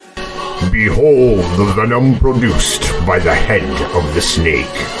Behold the venom produced by the head of the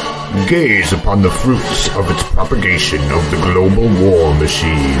snake. Gaze upon the fruits of its propagation of the global war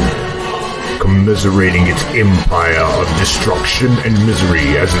machine, commiserating its empire of destruction and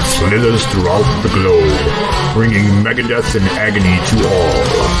misery as it slithers throughout the globe, bringing megadeath and agony to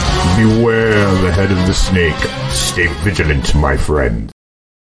all. Beware the head of the snake. Stay vigilant, my friend.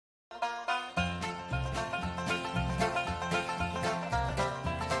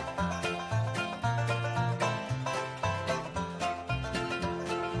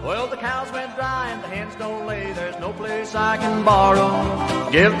 Well, the cows went dry and the hens don't lay. There's no place I can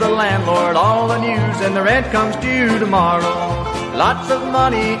borrow. Give the landlord all the news and the rent comes due tomorrow. Lots of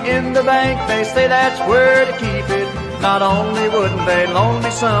money in the bank, they say that's where to keep it. Not only wouldn't they loan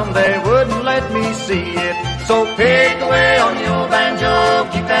me some, they wouldn't let me see it. So pick away on your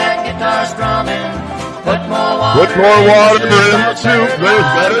banjo, keep that guitar strumming. Put more water in the soup, there's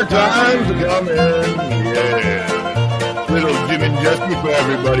better times coming. Yeah. Little Jim and Jesse for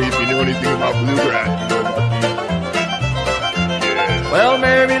everybody. If you know anything about bluegrass, you know about these. Yeah. Well,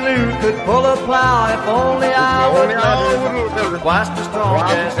 Mary Lou could pull a plow if only I would let her. Twice as strong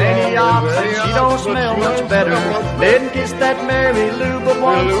as any ox, and she don't smell much better. Didn't kiss that Mary Lou but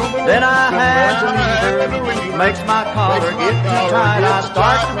once, then I had to leave her. Makes my collar get too tight, I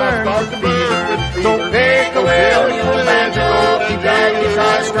start to burn with the fever. So pick away on your banjo, keep that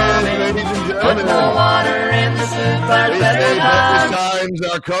guitar strumming. Put more water in the soup, there's better times. Times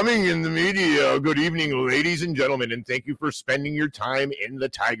are coming in the media. Good evening, ladies and gentlemen, and thank you for spending your time in the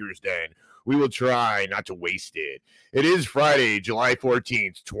Tiger's Den. We will try not to waste it. It is Friday, July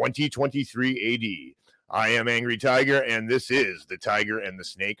 14th, 2023 AD. I am Angry Tiger, and this is the Tiger and the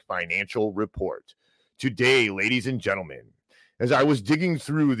Snake Financial Report. Today, ladies and gentlemen, as I was digging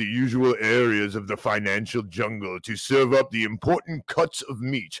through the usual areas of the financial jungle to serve up the important cuts of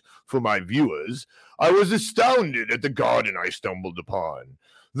meat for my viewers, I was astounded at the garden I stumbled upon.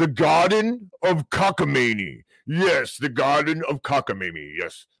 The Garden of Cockamamie. Yes, the Garden of Cockamamie.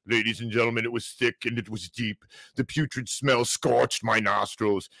 Yes, ladies and gentlemen, it was thick and it was deep. The putrid smell scorched my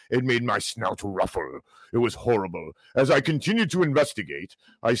nostrils. It made my snout ruffle. It was horrible. As I continued to investigate,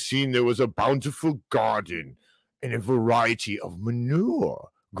 I seen there was a bountiful garden and a variety of manure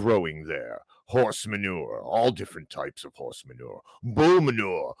growing there. Horse manure, all different types of horse manure. Bull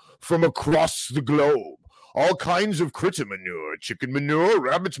manure from across the globe. All kinds of critter manure, chicken manure,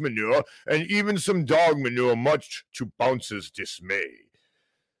 rabbit manure, and even some dog manure, much to Bounce's dismay.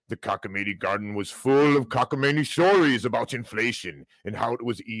 The Cockamamie Garden was full of cockamamie stories about inflation and how it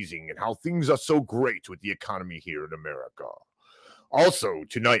was easing and how things are so great with the economy here in America. Also,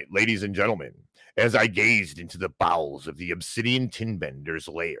 tonight, ladies and gentlemen, as I gazed into the bowels of the obsidian tinbender's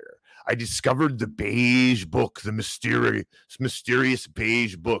lair, I discovered the beige book, the mysterious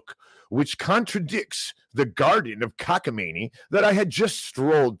beige book, which contradicts the Garden of Cockamamie that I had just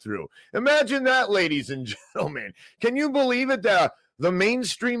strolled through. Imagine that, ladies and gentlemen. Can you believe it? The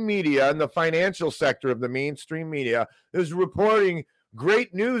mainstream media and the financial sector of the mainstream media is reporting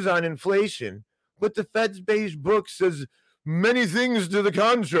great news on inflation, but the Fed's beige book says many things to the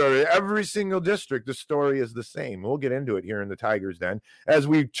contrary. Every single district, the story is the same. We'll get into it here in the Tiger's Den as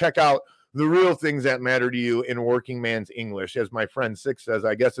we check out the real things that matter to you in working man's English. As my friend Six says,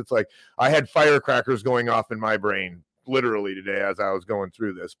 I guess it's like I had firecrackers going off in my brain literally today as I was going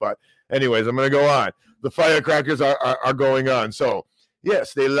through this. But anyways, I'm going to go on. The firecrackers are going on. So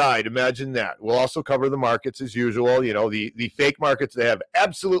yes, they lied. Imagine that. We'll also cover the markets as usual. You know, the fake markets, they have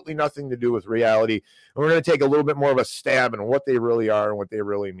absolutely nothing to do with reality. And we're going to take a little bit more of a stab in what they really are and what they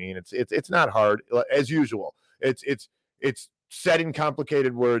really mean. It's not hard as usual. It's said in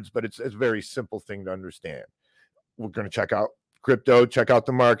complicated words, but it's a very simple thing to understand. We're going to check out crypto, check out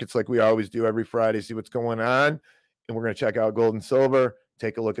the markets like we always do every Friday, see what's going on. And we're going to check out gold and silver,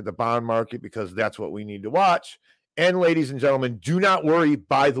 take a look at the bond market because that's what we need to watch. And ladies and gentlemen, do not worry,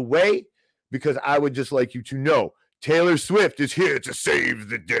 by the way, because I would just like you to know Taylor Swift is here to save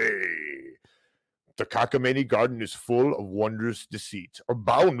the day. The Cockamamie Garden is full of wondrous deceit,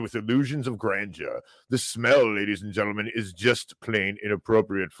 abound with illusions of grandeur. The smell, ladies and gentlemen, is just plain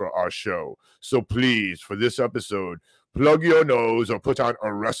inappropriate for our show. So please, for this episode, plug your nose or put on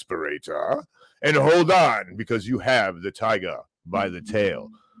a respirator and hold on because you have the tiger by the tail.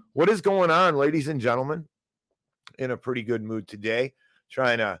 What is going on, ladies and gentlemen? In a pretty good mood today,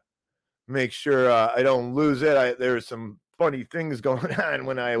 trying to make sure I don't lose it. There's some funny things going on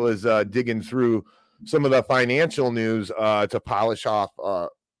when I was digging through some of the financial news to polish off,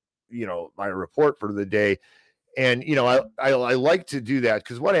 my report for the day. And, I like to do that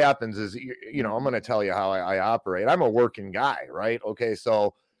because what happens is, I'm going to tell you how I operate. I'm a working guy, right? Okay.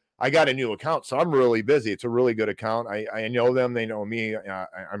 So I got a new account, so I'm really busy. It's a really good account. I know them. They know me.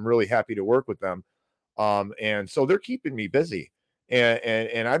 I'm really happy to work with them. And so they're keeping me busy.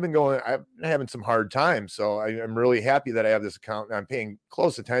 And I've been having some hard times. So I'm really happy that I have this account and I'm paying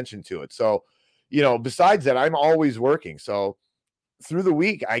close attention to it. So, besides that, I'm always working. So through the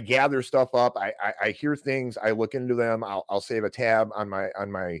week, I gather stuff up. I hear things. I look into them. I'll save a tab on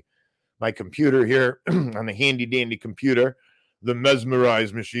my computer here on the handy dandy computer, the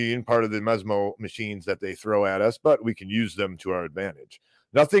Mesmerize machine, part of the Mesmo machines that they throw at us, but we can use them to our advantage.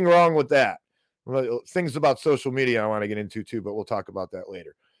 Nothing wrong with that. Things about social media I want to get into too, but we'll talk about that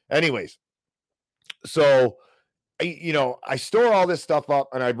later. Anyways, so I store all this stuff up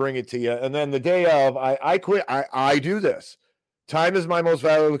and I bring it to you, and then the day of I quit. I do this. Time is my most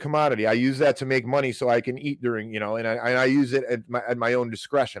valuable commodity. I use that to make money so I can eat during, and I use it at my own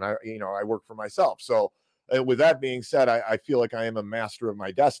discretion. I work for myself. So with that being said, I feel like I am a master of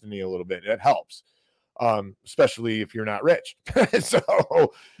my destiny a little bit. It helps, especially if you're not rich.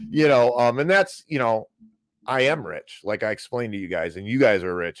 So, and that's, I am rich, like I explained to you guys, and you guys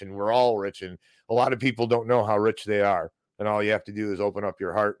are rich, and we're all rich. And a lot of people don't know how rich they are. And all you have to do is open up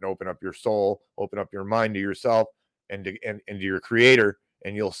your heart and open up your soul, open up your mind to yourself and to your creator,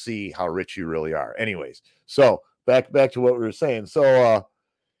 and you'll see how rich you really are. Anyways, so back to what we were saying. So,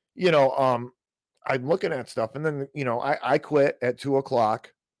 I'm looking at stuff, and then, I quit at 2:00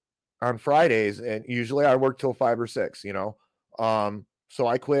 on Fridays, and usually I work till 5 or 6, so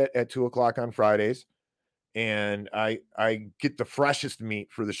I quit at 2:00 on Fridays, and I get the freshest meat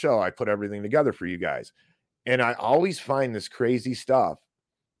for the show. I put everything together for you guys, and I always find this crazy stuff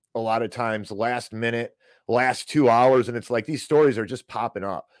a lot of times last minute, last 2 hours, and it's like these stories are just popping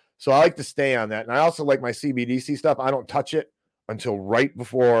up. So I like to stay on that, and I also like my CBDC stuff. I don't touch it until right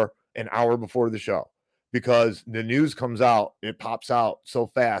before, an hour before the show, because the news comes out, it pops out so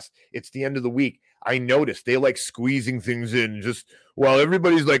fast. It's the end of the week. I noticed they like squeezing things in just while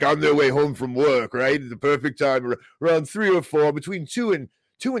everybody's like on their way home from work, right? At the perfect time, around 3 or 4, between 2 and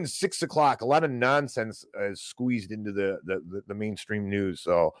 6 o'clock. A lot of nonsense is squeezed into the mainstream news.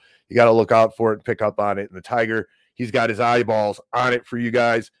 So you got to look out for it and pick up on it. And the Tiger, he's got his eyeballs on it for you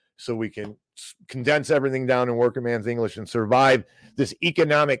guys, so we can condense everything down in working man's English and survive this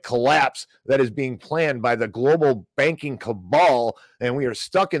economic collapse that is being planned by the global banking cabal. And we are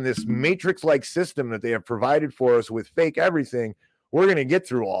stuck in this matrix-like system that they have provided for us with fake everything. We're going to get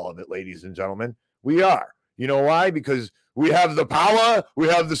through all of it, ladies and gentlemen. We are. You know why? Because we have the power, we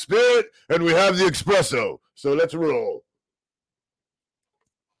have the spirit, and we have the espresso. So let's roll.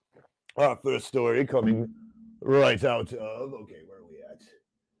 Our first story coming right out of, okay, where are we at?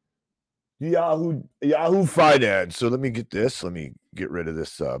 Yahoo Finance. So let me get this. Let me get rid of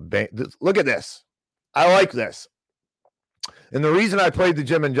this bank. Look at this. I like this. And the reason I played the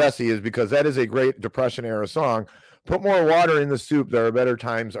Jim and Jesse is because that is a great Depression era song. Put more water in the soup. There are better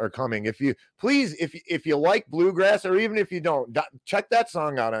times are coming. If you like bluegrass, or even if you don't, check that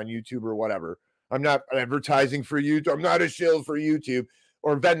song out on YouTube or whatever. I'm not advertising for YouTube. I'm not a shill for YouTube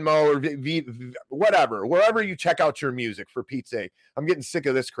or Venmo or whatever, wherever you check out your music, for Pete's sake. I'm getting sick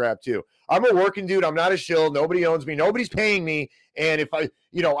of this crap too. I'm a working dude. I'm not a shill. Nobody owns me. Nobody's paying me. And if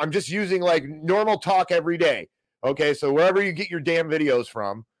I'm just using like normal talk every day. Okay. So wherever you get your damn videos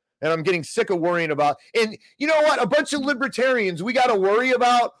from, and I'm getting sick of worrying about, and you know what? A bunch of libertarians, we got to worry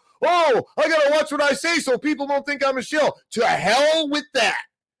about, I got to watch what I say so people don't think I'm a shill. To hell with that.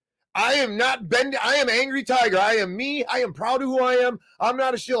 I am not bending. I am Angry Tiger. I am me. I am proud of who I am. I'm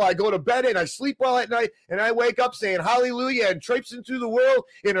not a shill. I go to bed and I sleep well at night, and I wake up saying hallelujah and traipsing through the world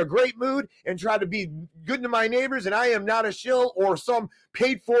in a great mood and try to be good to my neighbors. And I am not a shill or some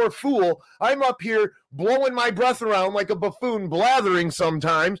paid-for fool. I'm up here blowing my breath around like a buffoon, blathering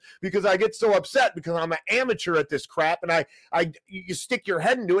sometimes because I get so upset because I'm an amateur at this crap. And you stick your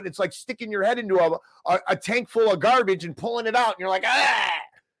head into it. It's like sticking your head into a tank full of garbage and pulling it out. And you're like,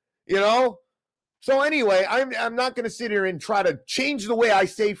 So anyway, I'm not going to sit here and try to change the way I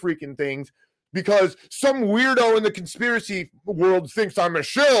say freaking things because some weirdo in the conspiracy world thinks I'm a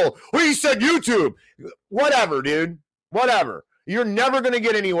shill. Well, he said YouTube. Whatever, dude. Whatever. You're never going to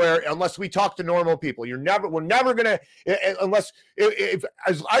get anywhere unless we talk to normal people. We're never going to, unless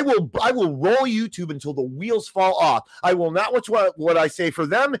I will roll YouTube until the wheels fall off. I will not watch what I say for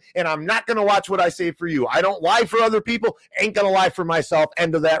them, and I'm not going to watch what I say for you. I don't lie for other people. Ain't going to lie for myself.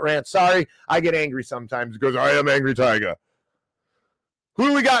 End of that rant. Sorry. I get angry sometimes because I am Angry Tiger. Who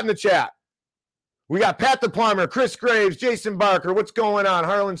do we got in the chat? We got Pat the Plumber, Chris Graves, Jason Barker. What's going on?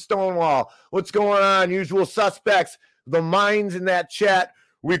 Harlan Stonewall. What's going on? Usual suspects. The minds in that chat.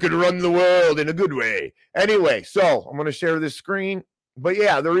 We could run the world in a good way. Anyway, so I'm going to share this screen. But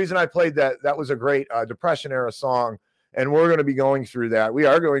yeah, the reason I played that was a great Depression era song, and we're going to be going through that. We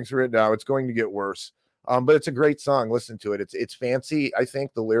are going through it now. It's going to get worse. But it's a great song. Listen to it. It's fancy. I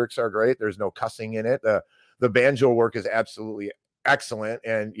think the lyrics are great. There's no cussing in it. The banjo work is absolutely excellent,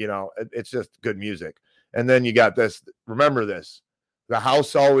 and it's just good music. And then you got this. Remember this: the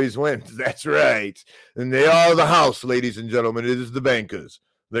house always wins. That's right. And they are the house, ladies and gentlemen. It is the bankers.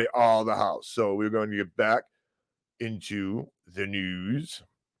 They are the house. So we're going to get back into the news,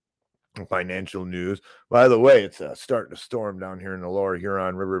 financial news. By the way, it's starting to storm down here in the lower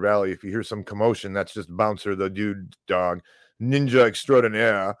Huron River Valley. If you hear some commotion, that's just Bouncer, the dude dog, ninja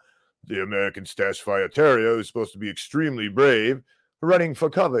extraordinaire, the American Stash Fire Terrier, who's supposed to be extremely brave, running for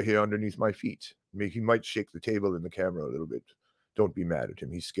cover here underneath my feet. He might shake the table in the camera a little bit. Don't be mad at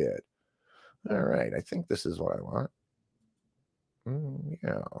him. He's scared. All right. I think this is what I want.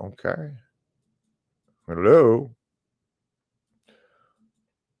 Yeah. Okay. Hello.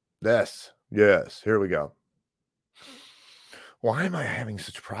 Yes. Here we go. Why am I having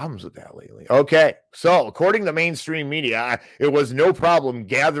such problems with that lately? Okay. So, according to mainstream media, it was no problem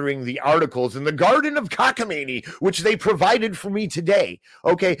gathering the articles in the Garden of Cockamamie, which they provided for me today.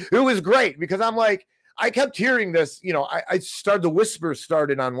 Okay. It was great because I'm like, I kept hearing this. The whispers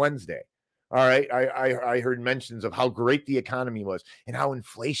started on Wednesday. All right. I heard mentions of how great the economy was and how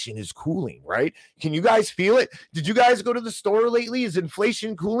inflation is cooling, right? Can you guys feel it? Did you guys go to the store lately? Is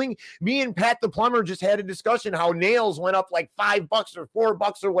inflation cooling? Me and Pat the plumber just had a discussion how nails went up like $5 or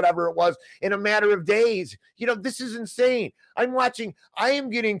 $4 or whatever it was in a matter of days. This is insane. I am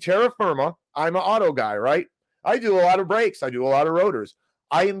getting terra firma. I'm an auto guy, right? I do a lot of brakes. I do a lot of rotors.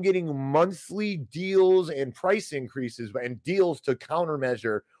 I am getting monthly deals and price increases and deals to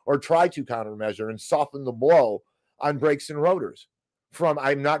countermeasure or try to countermeasure and soften the blow on brakes and rotors.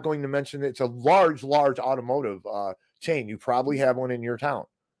 I'm not going to mention it's a large automotive chain. You probably have one in your town.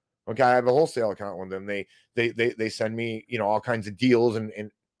 Okay, I have a wholesale account with them. They send me all kinds of deals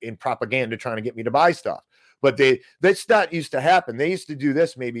and in propaganda trying to get me to buy stuff. But that's not used to happen. They used to do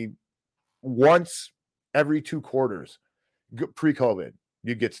this maybe once every 2 quarters pre-COVID.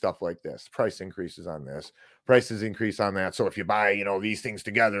 You get stuff like this, price increases on this, prices increase on that. So if you buy, these things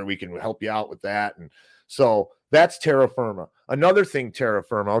together, we can help you out with that. And so that's terra firma. Another thing, terra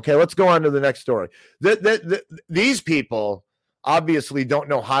firma. Okay, let's go on to the next story. These people obviously don't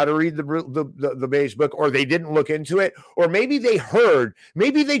know how to read the beige book, or they didn't look into it, or maybe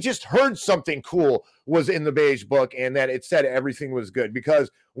they just heard something cool was in the beige book and that it said everything was good.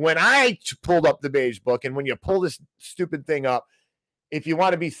 Because when I pulled up the beige book, and when you pull this stupid thing up, if you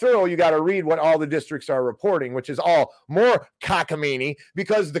want to be thorough, you got to read what all the districts are reporting, which is all more cockamamie,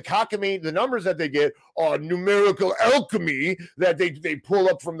 because the numbers that they get are numerical alchemy that they pull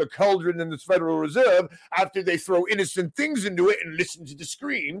up from the cauldron in the Federal Reserve after they throw innocent things into it and listen to the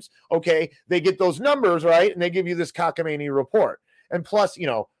screams. Okay, they get those numbers, right? And they give you this cockamamie report. And plus,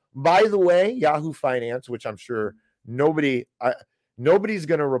 by the way, Yahoo Finance, which I'm sure nobody's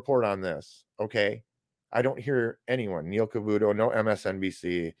going to report on this, okay? I don't hear anyone. Neil Cavuto, no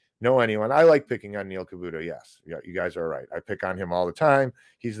MSNBC, no anyone. I like picking on Neil Cavuto. Yes, yeah, you guys are right. I pick on him all the time.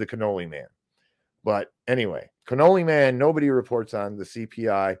 He's the cannoli man. But anyway, cannoli man, nobody reports on the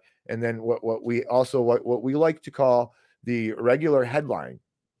CPI. And then what we like to call the regular headline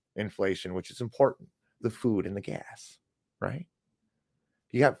inflation, which is important, the food and the gas, right?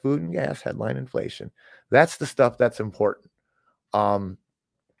 You got food and gas headline inflation. That's the stuff that's important.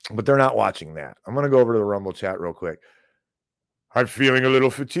 But they're not watching that. I'm going to go over to the Rumble chat real quick. I'm feeling a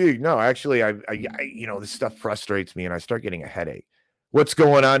little fatigued. No, actually, I this stuff frustrates me and I start getting a headache. What's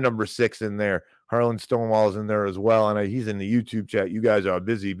going on? Number 6 in there. Harlan Stonewall's in there as well. And he's in the YouTube chat. You guys are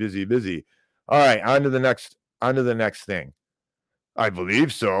busy. All right. On to the next thing. I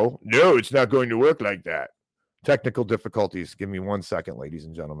believe so. No, it's not going to work like that. Technical difficulties. Give me 1 second, ladies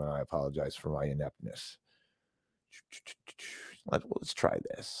and gentlemen. I apologize for my ineptness. Let's try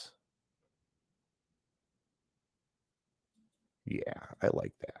this. Yeah, I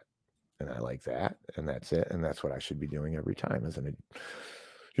like that. And I like that. And that's it. And that's what I should be doing every time, isn't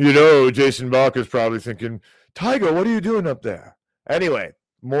it? Jason Bach is probably thinking, Tiger, what are you doing up there? Anyway,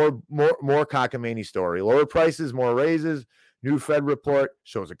 more cockamamie story. Lower prices, more raises. New Fed report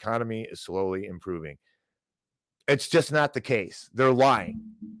shows economy is slowly improving. It's just not the case. They're lying.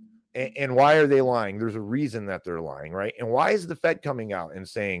 And why are they lying? There's a reason that they're lying, right? And why is the Fed coming out and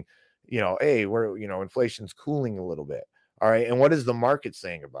saying, hey, we're, inflation's cooling a little bit. All right. And what is the market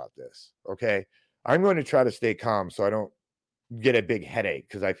saying about this? Okay. I'm going to try to stay calm so I don't get a big headache,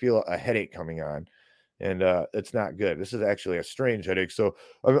 because I feel a headache coming on, and it's not good. This is actually a strange headache. So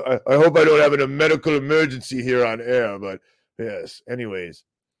I hope I don't have a medical emergency here on air, but Yes. Anyways,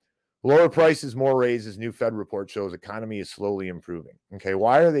 lower prices, more raises. New Fed report shows economy is slowly improving. Okay.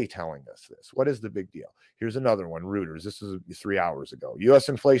 Why are they telling us this? What is the big deal? Here's another one. Reuters. This is 3 hours ago. U.S.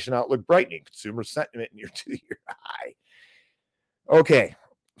 inflation outlook brightening. Consumer sentiment near 2-year high. Okay.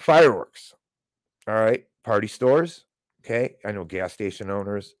 Fireworks. All right. Party stores. Okay. I know gas station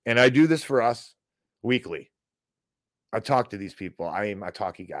owners. And I do this for us weekly. I talk to these people. I am a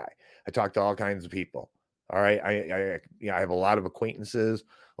talky guy. I talk to all kinds of people. All right. I have a lot of acquaintances,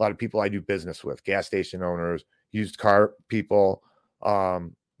 a lot of people I do business with, gas station owners, used car people,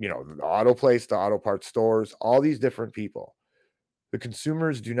 the auto place, the auto parts stores, all these different people. The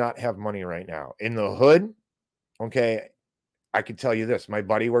consumers do not have money right now. In the hood, okay, I can tell you this. My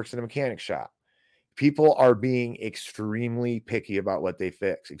buddy works in a mechanic shop. People are being extremely picky about what they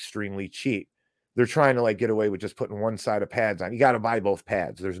fix, extremely cheap. They're trying to get away with just putting one side of pads on. You got to buy both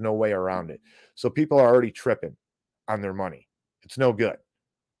pads. There's no way around it. So people are already tripping on their money. It's no good.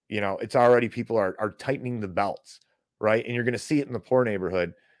 It's already people are tightening the belts, right? And you're going to see it in the poor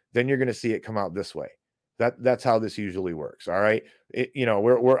neighborhood. Then you're going to see it come out this way. That's how this usually works. All right.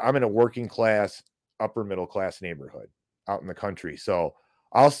 I'm in a working class, upper middle class neighborhood out in the country. So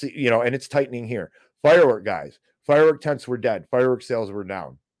I'll see, and it's tightening here. Firework guys, firework tents were dead. Firework sales were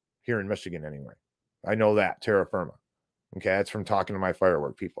down here in Michigan anyway. I know that, terra firma. Okay, that's from talking to my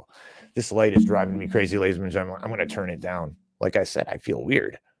firework people. This light is driving me crazy, ladies and gentlemen. I'm going to turn it down. Like I said, I feel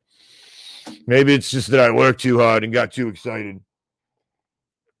weird. Maybe it's just that I worked too hard and got too excited.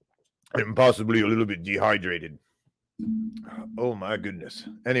 I'm possibly a little bit dehydrated. Oh, my goodness.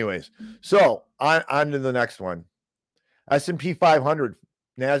 Anyways, so on to the next one. S&P 500,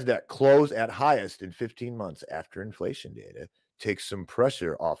 NASDAQ closed at highest in 15 months after inflation data takes some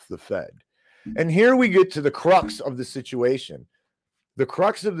pressure off the Fed. And here we get to the crux of the situation. The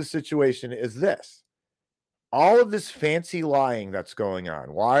crux of the situation is this. All of this fancy lying that's going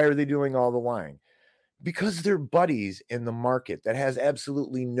on. Why are they doing all the lying? Because they're buddies in the market that has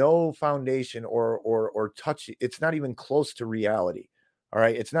absolutely no foundation or touch. It's not even close to reality. All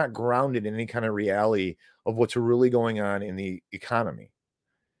right. It's not grounded in any kind of reality of what's really going on in the economy.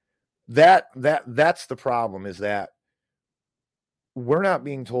 That's the problem, is that we're not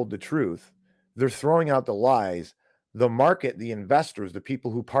being told the truth. They're throwing out the lies. The market, the investors, the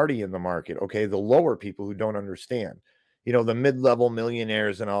people who party in the market, okay, the lower people who don't understand, the mid-level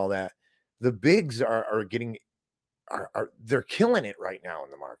millionaires and all that. The bigs are they're killing it right now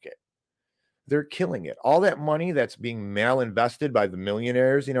in the market. They're killing it. All that money that's being malinvested by the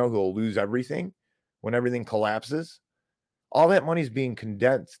millionaires, who will lose everything when everything collapses, all that money is being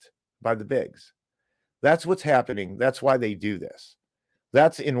condensed by the bigs. That's what's happening. That's why they do this.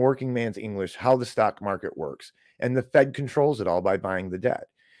 That's, in working man's English, how the stock market works. And the Fed controls it all by buying the debt.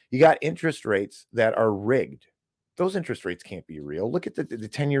 You got interest rates that are rigged. Those interest rates can't be real. Look at the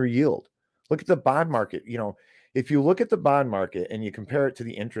 10-year yield. Look at the bond market. If you look at the bond market and you compare it to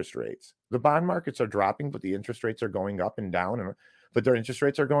the interest rates, the bond markets are dropping, but the interest rates are going up and down, but their interest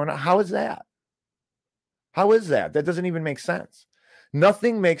rates are going up. How is that? How is that? That doesn't even make sense.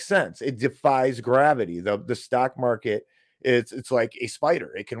 Nothing makes sense. It defies gravity. The stock market, it's like a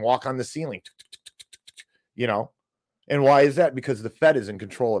spider. It can walk on the ceiling, And why is that? Because the Fed is in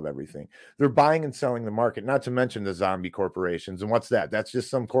control of everything. They're buying and selling the market, not to mention the zombie corporations. And what's that? That's just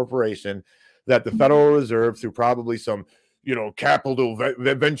some corporation that the Federal Reserve, through probably some,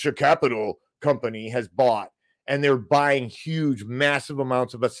 venture capital company, has bought. And they're buying huge, massive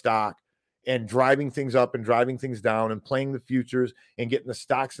amounts of a stock and driving things up and driving things down and playing the futures and getting the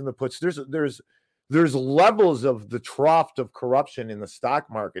stocks and the puts. There's levels of the trough of corruption in the stock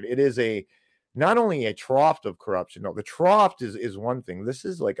market. It is not only a trough of corruption. No, the trough is one thing. This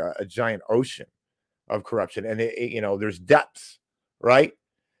is like a giant ocean of corruption, and there's depths, right?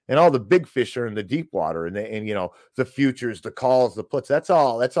 And all the big fish are in the deep water, and the futures, the calls, the puts. That's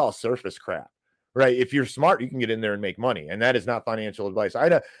all surface crap, right? If you're smart, you can get in there and make money, and that is not financial advice.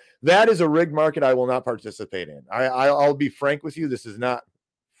 That is a rigged market I will not participate in. I'll be frank with you. This is not.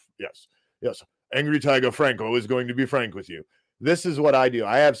 Yes. Angry Tiger Franco is going to be frank with you. This is what I do.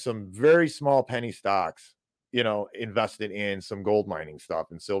 I have some very small penny stocks, invested in some gold mining stuff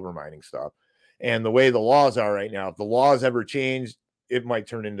and silver mining stuff. And the way the laws are right now, if the laws ever change, it might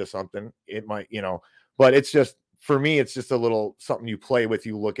turn into something. It might, but it's just, for me, it's just a little something you play with,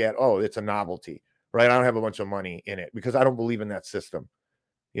 you look at, oh, it's a novelty, right? I don't have a bunch of money in it because I don't believe in that system.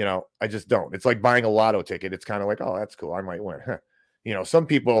 I just don't. It's like buying a lotto ticket. It's kind of like, oh, that's cool. I might win. Some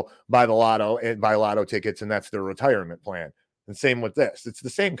people buy the lotto and buy lotto tickets, and that's their retirement plan. And same with this. It's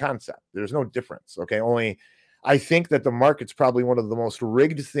the same concept. There's no difference. Okay. Only I think that the market's probably one of the most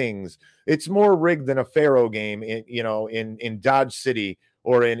rigged things. It's more rigged than a Faro game in Dodge City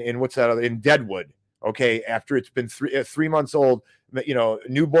or in what's that other, in Deadwood. Okay, after it's been 3 months old,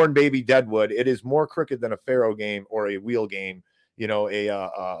 newborn baby Deadwood, it is more crooked than a Faro game or a wheel game.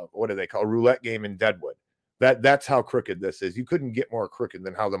 What do they call a roulette game in Deadwood? That's how crooked this is. You couldn't get more crooked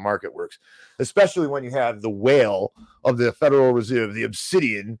than how the market works, especially when you have the whale of the Federal Reserve, the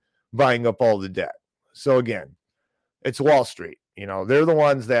Obsidian, buying up all the debt. So again, it's Wall Street. They're the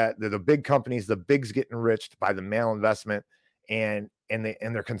ones they're the big companies, the bigs getting enriched by the malinvestment, and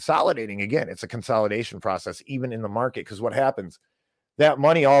they're consolidating again. It's a consolidation process, even in the market. Because what happens? That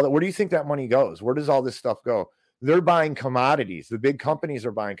money, where do you think that money goes? Where does all this stuff go? They're buying commodities. The big companies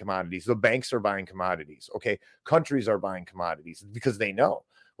are buying commodities. The banks are buying commodities. Okay, countries are buying commodities because they know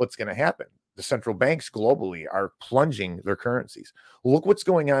what's going to happen. The central banks globally are plunging their currencies. Look what's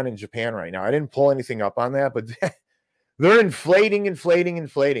going on in Japan right now. I didn't pull anything up on that, but they're inflating.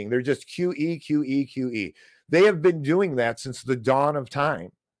 They're just QE. They have been doing that since the dawn of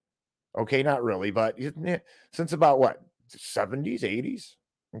time. Okay, not really, but since about what? 70s, 80s.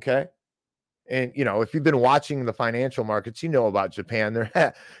 Okay. And, if you've been watching the financial markets, about Japan.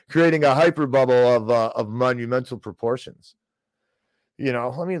 They're creating a hyper bubble of monumental proportions.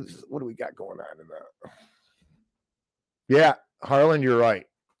 What do we got going on in that? Yeah, Harlan, you're right.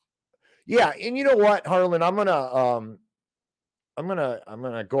 Yeah, and you know what, Harlan, I'm gonna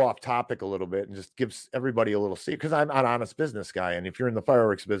go off topic a little bit and just give everybody a little secret, because I'm an honest business guy, and if you're in the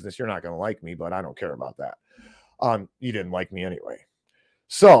fireworks business, you're not gonna like me, but I don't care about that. You didn't like me anyway.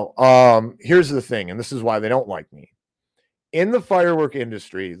 So here's the thing, and this is why they don't like me. In the firework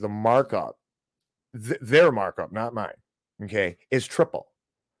industry, the markup, their markup, not mine, okay, is triple.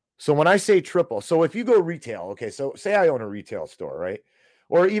 So when I say triple, so if you go retail, okay, so say I own a retail store, right?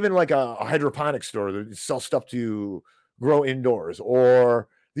 Or even like a hydroponic store that sells stuff to grow indoors, or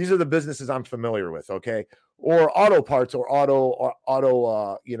these are the businesses I'm familiar with, okay? Or auto parts or auto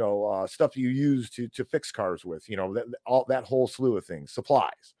stuff you use to fix cars with, that whole slew of things,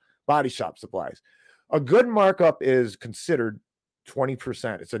 supplies, body shop supplies. A good markup is considered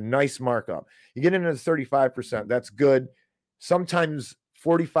 20%. It's a nice markup. You get into 35%, that's good. Sometimes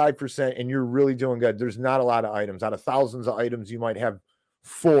 45%, and you're really doing good. There's not a lot of items. Out of thousands of items, you might have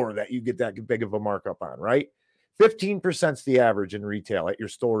 4 that you get that big of a markup on, right? 15% is the average in retail at your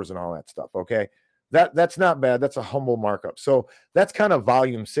stores and all that stuff, okay? That's not bad. That's a humble markup. So that's kind of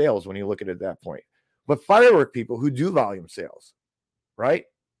volume sales when you look at it at that point. But firework people who do volume sales, right?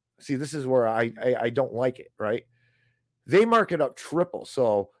 See, this is where I don't like it, right? They mark it up triple.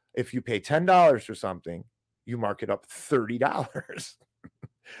 So if you pay $10 for something, you mark it up $30,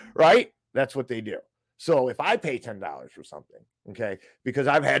 right? That's what they do. So if I pay $10 for something, okay, because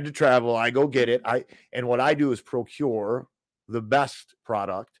I've had to travel, I go get it. And what I do is procure the best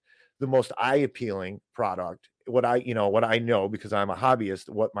product, the most eye-appealing product, what I know because I'm a hobbyist,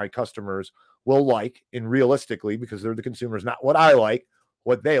 what my customers will like, and realistically, because they're the consumers, not what I like,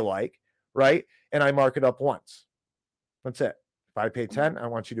 what they like, right? And I mark it up once. That's it. If I pay 10, I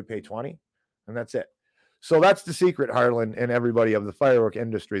want you to pay 20, and that's it. So that's the secret, Harlan, and everybody of the firework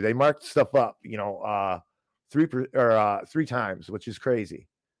industry. They mark stuff up, 3 times, which is crazy.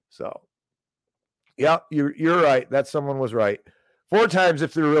 So, yeah, you're right. That someone was right. 4 times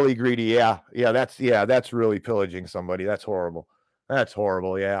if they're really greedy. Yeah, that's really pillaging somebody. That's horrible.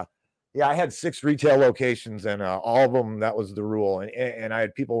 Yeah. I had 6 retail locations, and all of them, that was the rule. And I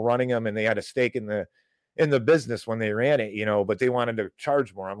had people running them, and they had a stake in the business when they ran it, but they wanted to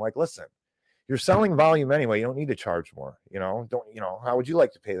charge more. I'm like, listen, you're selling volume anyway. You don't need to charge more. How would you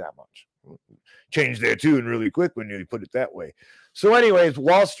like to pay that much? Change their tune really quick when you put it that way. So anyways,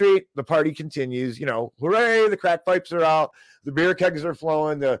 Wall Street, the party continues, hooray, the crack pipes are out, the beer kegs are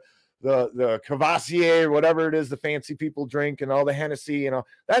flowing, the Cavassier, whatever it is, the fancy people drink, and all the Hennessy,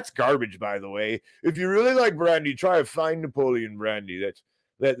 that's garbage, by the way. If you really like brandy, try a fine Napoleon brandy.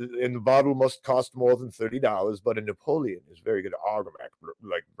 And the bottle must cost more than $30, but a Napoleon is very good. Argomac,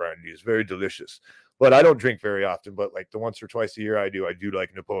 like brandy, is very delicious. But I don't drink very often, but like the once or twice a year I do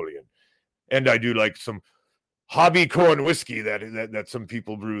like Napoleon. And I do like some hobby corn whiskey that some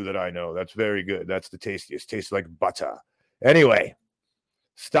people brew that I know. That's very good. That's the tastiest. Tastes like butter. Anyway,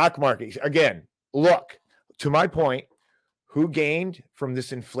 stock market. Again, look, to my point, who gained from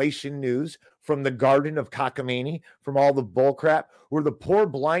this inflation news, from the Garden of Cockamamie, from all the bull crap, where the poor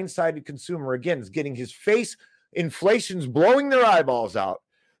blindsided consumer, again, is getting his face, inflation's blowing their eyeballs out.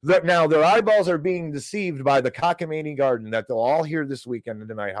 That now their eyeballs are being deceived by the Cockamamie Garden that they'll all hear this weekend and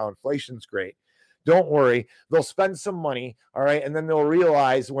tonight, how inflation's great. Don't worry. They'll spend some money, all right? And then they'll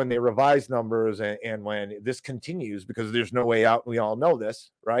realize when they revise numbers and when this continues, because there's no way out. We all know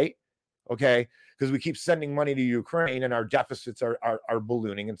this, right? Okay, because we keep sending money to Ukraine and our deficits are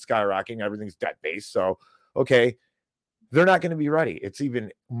ballooning and skyrocketing. Everything's debt-based. So, okay, they're not going to be ready. It's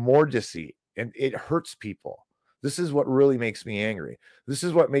even more deceit, and it hurts people. This is what really makes me angry. This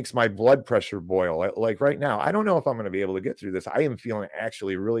is what makes my blood pressure boil. Like right now, I don't know if I'm going to be able to get through this. I am feeling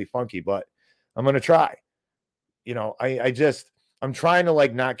actually really funky, but I'm going to try. You know, I'm trying to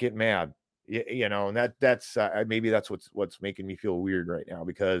like not get mad, you know, and that's maybe that's what's making me feel weird right now,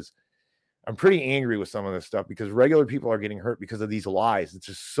 because I'm pretty angry with some of this stuff, because regular people are getting hurt because of these lies. It's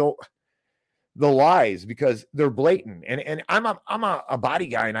just the lies, because they're blatant. And I'm a body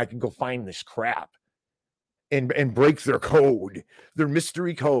guy, and I can go find this crap and break their code, their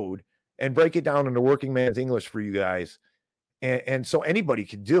mystery code, and break it down into working man's English for you guys. And so anybody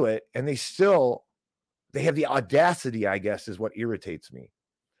could do it, and they have the audacity, I guess, is what irritates me.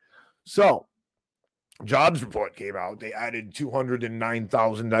 So jobs report came out. They added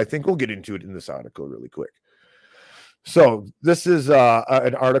 209,000. I think we'll get into it in this article really quick. So this is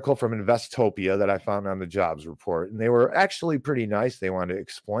an article from Investopia that I found on the jobs report, and they were actually pretty nice. They wanted to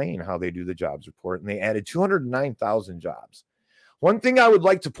explain how they do the jobs report, and they added 209,000 jobs. One thing I would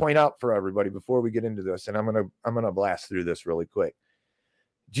like to point out for everybody before we get into this, and I'm gonna blast through this really quick.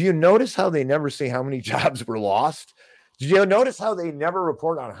 Do you notice how they never say how many jobs were lost? Did you notice how they never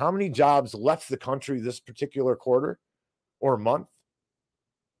report on how many jobs left the country this particular quarter or month?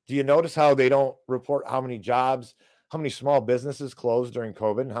 Do you notice how they don't report how many jobs, how many small businesses closed during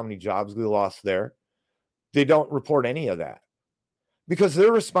COVID and how many jobs we lost there? They don't report any of that because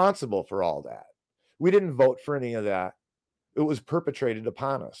they're responsible for all that. We didn't vote for any of that. It was perpetrated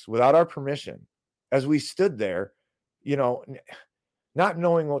upon us without our permission as we stood there, you know, not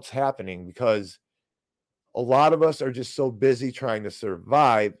knowing what's happening, because a lot of us are just so busy trying to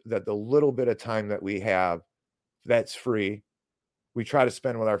survive that the little bit of time that we have that's free, we try to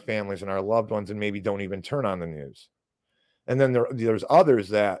spend with our families and our loved ones, and maybe don't even turn on the news. And then there's others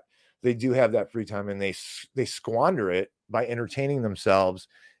that they do have that free time, and they squander it by entertaining themselves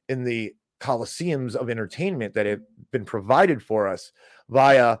in the coliseums of entertainment that have been provided for us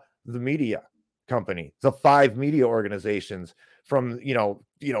via the media company, the 5 media organizations, from, you know,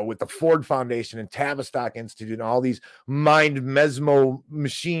 with the Ford Foundation and Tavistock Institute and all these mind mesmo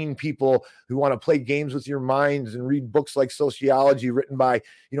machine people who want to play games with your minds and read books like sociology written by,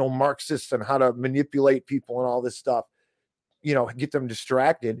 Marxists on how to manipulate people and all this stuff, get them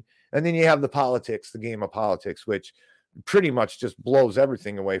distracted. And then you have the politics, the game of politics, which pretty much just blows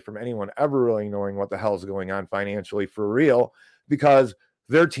everything away from anyone ever really knowing what the hell's going on financially for real, because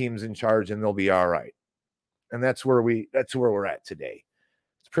their team's in charge and they'll be all right. And that's where we're at today.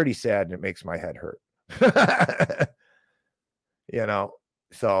 It's pretty sad, and it makes my head hurt.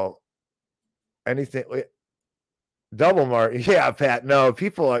 So anything double mark. Yeah, Pat. No,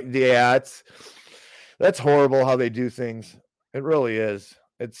 people are, that's horrible how they do things. It really is.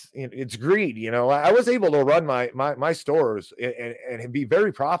 It's greed. I was able to run my stores and be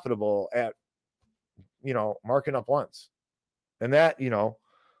very profitable at, marking up once, and that,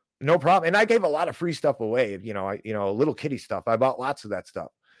 no problem. And I gave a lot of free stuff away. Little kitty stuff. I bought lots of that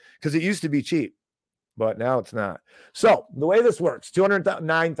stuff because it used to be cheap, but now it's not. So the way this works,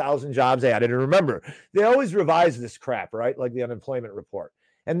 209,000 jobs added. And remember, they always revise this crap, right? Like the unemployment report.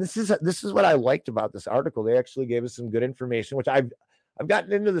 And this is what I liked about this article. They actually gave us some good information, which I've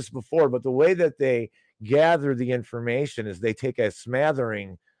gotten into this before, but the way that they gather the information is they take a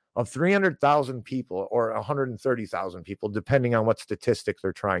smattering of 300,000 people or 130,000 people, depending on what statistic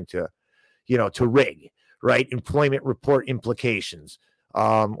they're trying to, to rig, right? Employment report implications.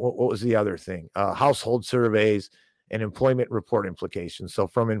 What was the other thing? Household surveys and employment report implications. So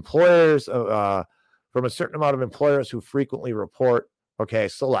from employers, from a certain amount of employers who frequently report,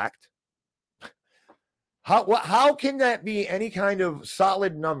 select. How can that be any kind of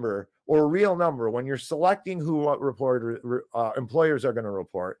solid number or real number when you're selecting what employers are going to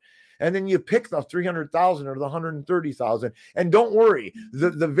report? And then you pick the 300,000 or the 130,000. And don't worry,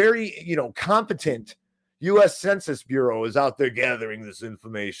 the very, competent U.S. Census Bureau is out there gathering this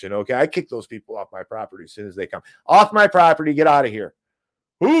information. Okay, I kick those people off my property as soon as they come. Off my property, get out of here.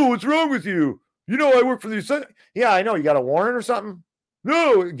 Oh, what's wrong with you? I work for the... Yeah, I know. You got a warrant or something?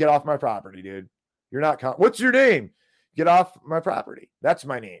 No, get off my property, dude. You're not... What's your name? Get off my property. That's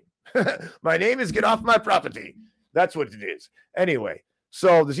my name. My name is Get Off My Property. That's what it is. Anyway,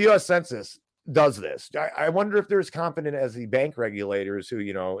 so the U.S. Census does this. I wonder if they're as competent as the bank regulators who,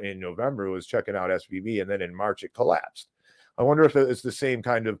 in November was checking out SVB, and then in March it collapsed. I wonder if it's the same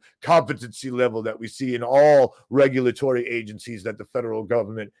kind of competency level that we see in all regulatory agencies that the federal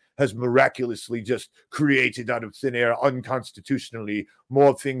government has miraculously just created out of thin air unconstitutionally,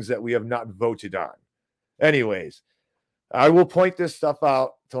 more things that we have not voted on. Anyways, I will point this stuff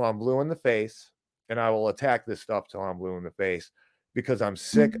out till I'm blue in the face, and I will attack this stuff till I'm blue in the face, because I'm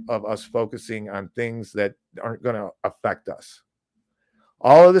sick of us focusing on things that aren't going to affect us.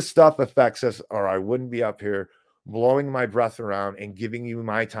 All of this stuff affects us, or I wouldn't be up here blowing my breath around and giving you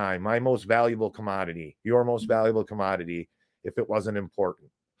my time, my most valuable commodity, your most valuable commodity, if it wasn't important.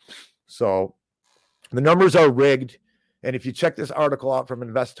 So the numbers are rigged. And if you check this article out from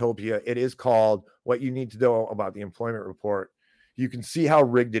Investopia, it is called What You Need to Know About the Employment Report. You can see how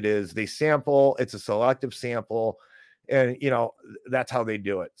rigged it is. They sample, it's a selective sample, and that's how they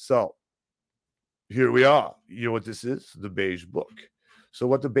do it. So here we are. You know what this is? The Beige Book. So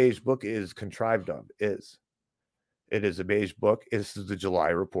what the Beige Book is contrived of is, it is a beige book. This is the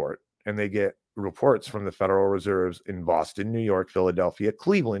July report, and they get reports from the Federal Reserves in Boston, New York, Philadelphia,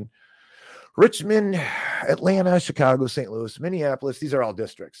 Cleveland, Richmond, Atlanta, Chicago, St. Louis, Minneapolis. These are all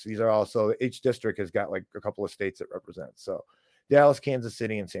districts. These are also, each district has got like a couple of states it represents. So Dallas, Kansas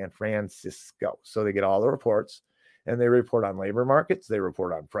City, and San Francisco. So they get all the reports, and they report on labor markets. They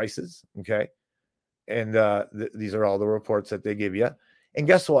report on prices. Okay. And these are all the reports that they give you. And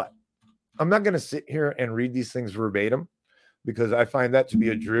guess what? I'm not going to sit here and read these things verbatim, because I find that to be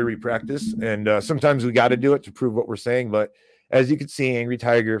a dreary practice. And sometimes we got to do it to prove what we're saying. But as you can see, Angry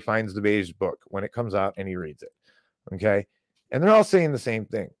Tiger finds the Beige Book when it comes out and he reads it. Okay. And they're all saying the same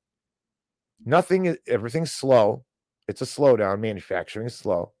thing. Everything's slow. It's a slowdown. Manufacturing is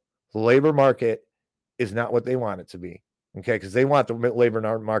slow. The labor market is not what they want it to be. Okay. Because they want the labor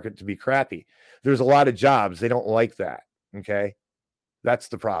market to be crappy. There's a lot of jobs. They don't like that. Okay. That's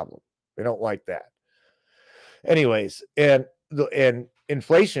the problem. They don't like that. Anyways, and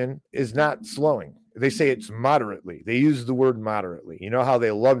inflation is not slowing. They say it's moderately. They use the word moderately. You know how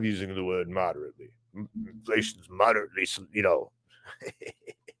they love using the word moderately. Inflation's moderately,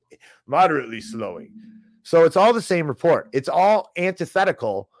 moderately slowing. So it's all the same report. It's all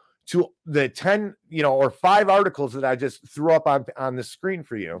antithetical to the 10, or 5 articles that I just threw up on the screen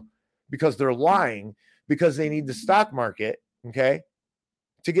for you, because they're lying, because they need the stock market, okay,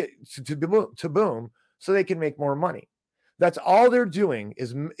 to get to boom, so they can make more money. That's all they're doing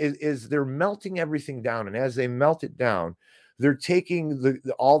is they're melting everything down. And as they melt it down, they're taking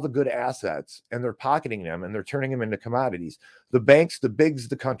all the good assets and they're pocketing them, and they're turning them into commodities. The banks, the bigs,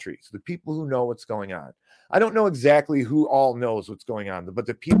 the countries, the people who know what's going on. I don't know exactly who all knows what's going on, but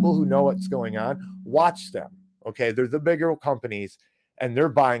the people who know what's going on, watch them. Okay. They're the bigger companies, and they're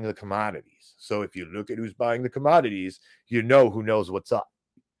buying the commodities. So if you look at who's buying the commodities, you know who knows what's up.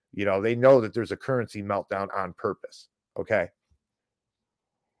 They know that there's a currency meltdown on purpose. Okay.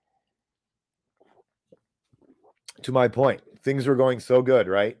 To my point, things are going so good,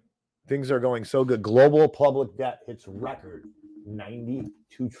 right? Things are going so good. Global public debt hits record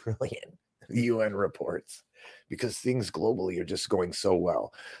 92 trillion, the UN reports, because things globally are just going so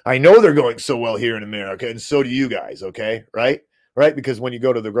well. I know they're going so well here in America, and so do you guys, okay? Right? Because when you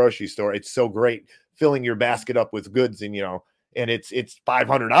go to the grocery store, it's so great filling your basket up with goods, and and it's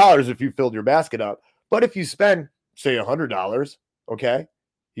 $500 if you filled your basket up. But if you spend, say, $100, okay,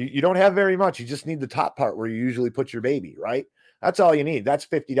 you don't have very much. You just need the top part where you usually put your baby, right? That's all you need. That's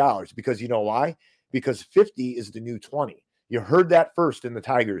 $50, because you know why? Because 50 is the new 20. You heard that first in the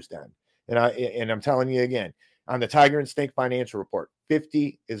Tiger's Den. And I'm telling you again, on the Tiger and Snake Financial Report,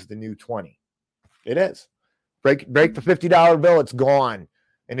 50 is the new 20. It is. Break the $50 bill, it's gone,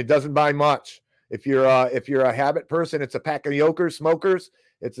 and it doesn't buy much. If you're a habit person, it's a pack of yokers, smokers.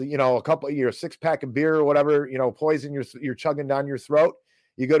 It's a couple of your 6-pack of beer or whatever, poison you're chugging down your throat.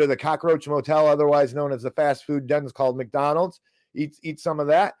 You go to the Cockroach Motel, otherwise known as the fast food dens called McDonald's. Eat some of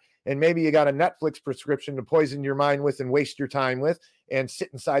that, and maybe you got a Netflix prescription to poison your mind with and waste your time with, and sit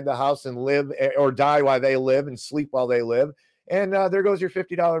inside the house and live or die while they live and sleep while they live. And there goes your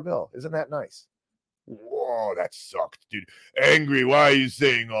 $50 bill. Isn't that nice? Whoa, that sucked, dude. Angry, why are you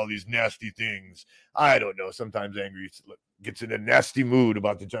saying all these nasty things? I don't know. Sometimes Angry gets in a nasty mood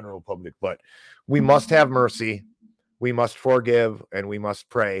about the general public, but we must have mercy. We must forgive, and we must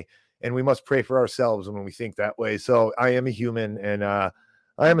pray, and we must pray for ourselves when we think that way. So I am a human, and I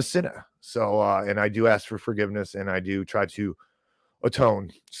am a sinner. So, and I do ask for forgiveness, and I do try to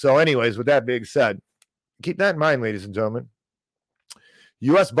atone. So anyways, with that being said, keep that in mind, ladies and gentlemen.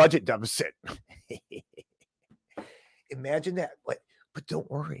 U.S. budget deficit. Imagine that. But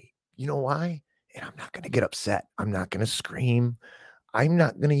don't worry. You know why? And I'm not going to get upset. I'm not going to scream. I'm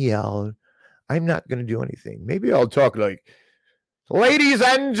not going to yell. I'm not going to do anything. Maybe I'll talk like Ladies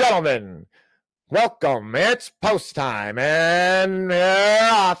and gentlemen, welcome. It's post time, and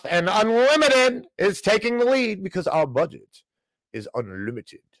they're off. And Unlimited is taking the lead because our budget is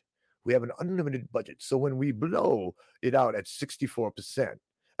unlimited. We have an unlimited budget. So when we blow it out at 64%,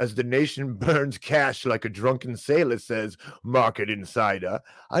 as the nation burns cash like a drunken sailor, says Market Insider,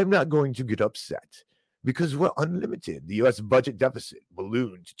 I'm not going to get upset because we're unlimited. The U.S. budget deficit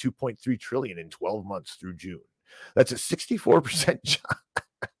ballooned to $2.3 trillion in 12 months through June. That's a 64% jump.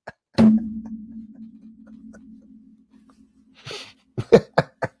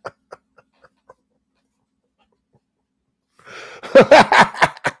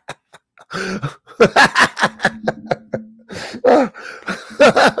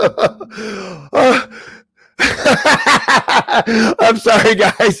 I'm sorry,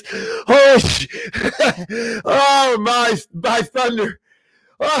 guys. Oh, my thunder.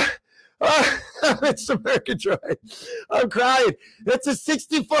 It's a Murgatroyd. I'm crying. That's a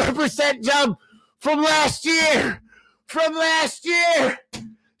 64% jump from last year.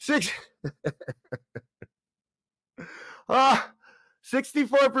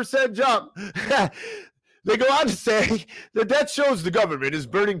 64% jump. They go on to say the debt shows the government is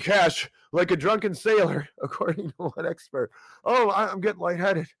burning cash like a drunken sailor, according to one expert. Oh, I'm getting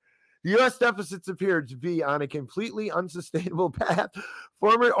lightheaded. The U.S. deficits appear to be on a completely unsustainable path.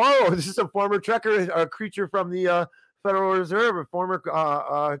 This is a former trekker, a creature from the Federal Reserve, a former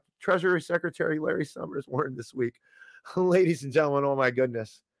Treasury Secretary Larry Summers warned this week. Ladies and gentlemen, oh my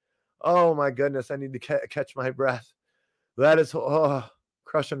goodness. I need to catch my breath. That is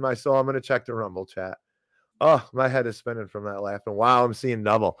crushing my soul. I'm going to check the Rumble chat. Oh, my head is spinning from that laughing. Wow, I'm seeing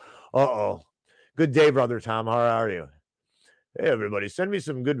double. Uh-oh. Good day, Brother Tom. How are you? Hey, everybody, send me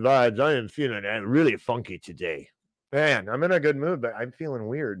some good vibes. I am feeling really funky today. Man, I'm in a good mood, but I'm feeling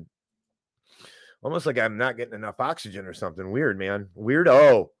weird. Almost like I'm not getting enough oxygen or something. Weird, man.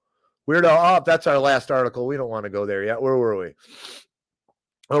 Weirdo. Oh, that's our last article. We don't want to go there yet. Where were we?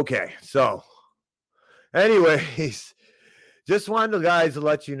 Okay, so anyways, just wanted to guys to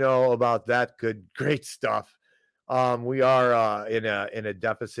let you know about that great stuff. We are in a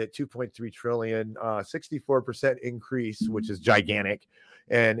deficit, 2.3 trillion, 64% increase, which is gigantic,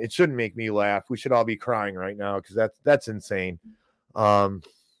 and it shouldn't make me laugh. We should all be crying right now because that's insane. Unbelievable.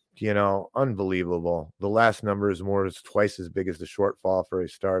 The last number is twice as big as the shortfall for a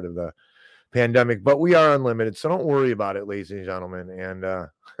start of the pandemic, but we are unlimited, so don't worry about it, ladies and gentlemen. And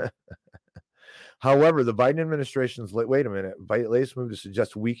however, the Biden administration's latest move to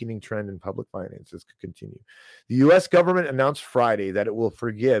suggest weakening trend in public finances could continue. The U.S. government announced Friday that it will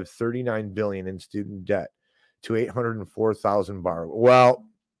forgive $39 billion in student debt to 804,000 borrowers. Well,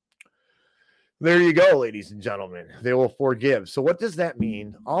 there you go, ladies and gentlemen. They will forgive. So what does that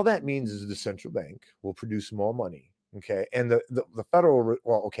mean? All that means is the central bank will produce more money. Okay, and the federal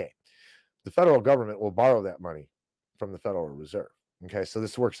government will borrow that money from the Federal Reserve. Okay, so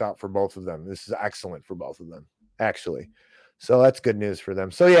this works out for both of them. This is excellent for both of them, actually. So that's good news for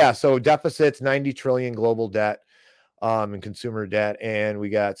them. So deficits, 90 trillion global debt and consumer debt, and we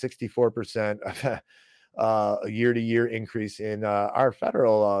got 64% a year-to-year increase in our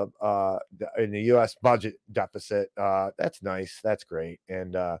federal in the U.S. budget deficit. That's nice. That's great.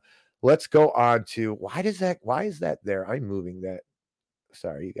 And let's go on to why is that there? I'm moving that.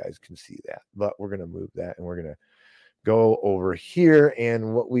 Sorry, you guys can see that, but we're going to move that and we're going to go over here.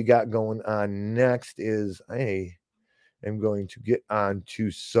 And what we got going on next is I am going to get on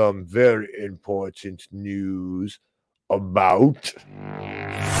to some very important news about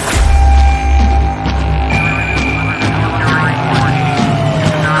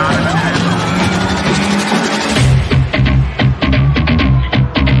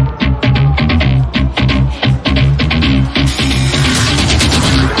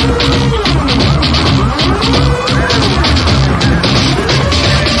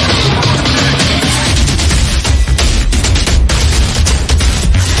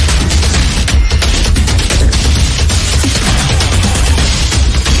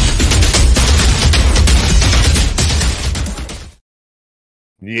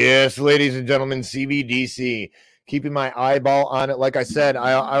yes, ladies and gentlemen, CBDC. Keeping my eyeball on it. Like I said,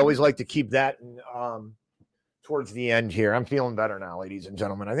 I always like to keep that towards the end here. I'm feeling better now, ladies and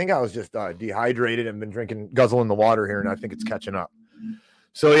gentlemen. I think I was just dehydrated and been guzzling the water here, and I think it's catching up.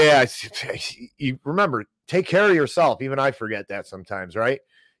 So, yeah, you remember, take care of yourself. Even I forget that sometimes, right?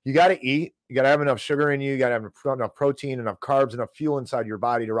 You got to eat. You got to have enough sugar in you. You got to have enough protein, enough carbs, enough fuel inside your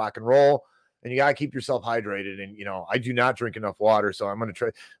body to rock and roll. And you got to keep yourself hydrated. And, I do not drink enough water. So I'm going to try.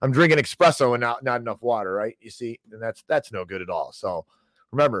 I'm drinking espresso and not enough water, right? You see, and that's no good at all. So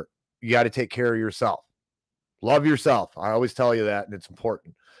remember, you got to take care of yourself. Love yourself. I always tell you that, and it's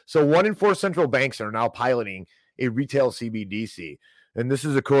important. So 1 in 4 central banks are now piloting a retail CBDC. And this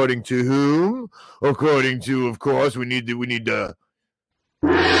is according to whom? According to, of course, we need the Bank of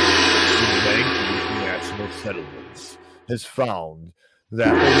National Settlements has found that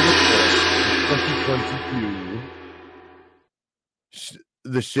over the course of 2022,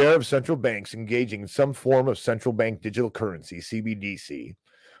 the share of central banks engaging in some form of central bank digital currency, CBDC,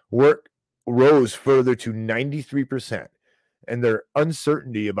 rose further to 93%, and their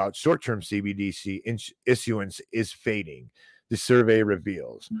uncertainty about short-term CBDC issuance is fading, the survey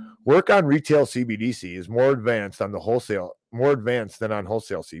reveals. Work on retail CBDC is more advanced than on wholesale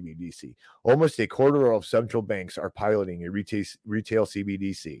CBDC. Almost a quarter of central banks are piloting a retail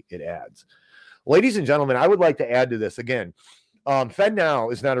CBDC, it adds. Ladies and gentlemen, I would like to add to this again.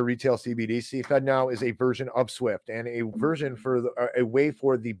 FedNow is not a retail CBDC. FedNow is a version of SWIFT and a version for a way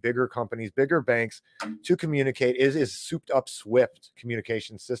for the bigger companies, bigger banks to communicate. Is souped up SWIFT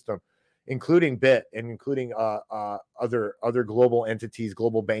communication system, including BIT and including other global entities,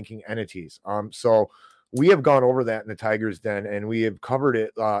 global banking entities. So we have gone over that in the Tiger's Den, and we have covered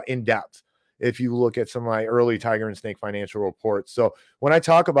it in depth. If you look at some of my early Tiger and Snake financial reports. So when I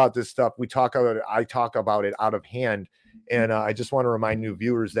talk about this stuff, I talk about it out of hand. And I just want to remind new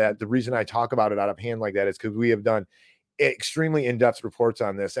viewers that the reason I talk about it out of hand like that is because we have done extremely in-depth reports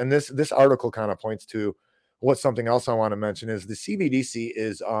on this. And this article kind of points to something else I want to mention is the CBDC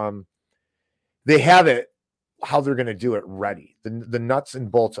is they have it, how they're going to do it ready. The nuts and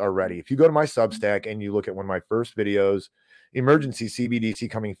bolts are ready. If you go to my Substack and you look at one of my first videos, Emergency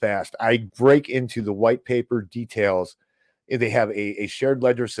CBDC Coming Fast, I break into the white paper details. They have a shared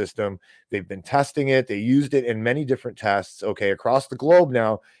ledger system. They've been testing it. They used it in many different tests. Okay, across the globe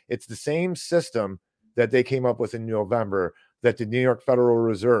now, it's the same system that they came up with in November that the New York Federal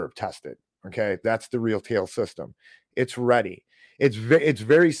Reserve tested. Okay, that's the retail system. It's ready. It's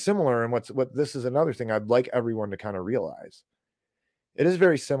very similar. And what this is another thing I'd like everyone to kind of realize. It is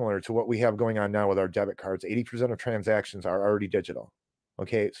very similar to what we have going on now with our debit cards. 80% of transactions are already digital.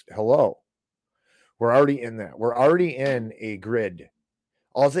 Okay, hello. We're already in that. We're already in a grid.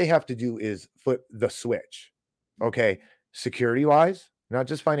 All they have to do is flip the switch. Okay, security-wise, not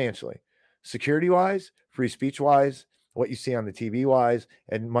just financially. Security-wise, free speech-wise, what you see on the TV-wise,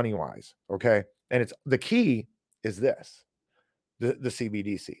 and money-wise. Okay, and it's the key is this, the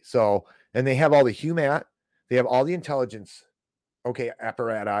CBDC. So, and they have all the HUMAT, they have all the intelligence,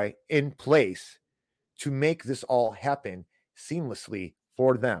 apparatus in place to make this all happen seamlessly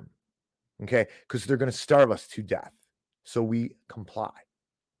for them. Okay, because they're going to starve us to death. So we comply.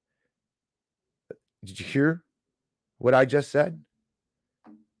 Did you hear what I just said?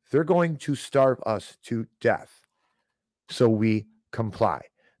 They're going to starve us to death. So we comply.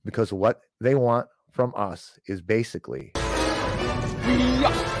 Because what they want from us is basically, we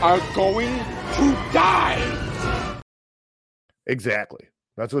are going to die. Exactly.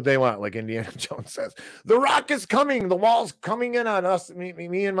 That's what they want, like Indiana Jones says. The rock is coming. The wall's coming in on us.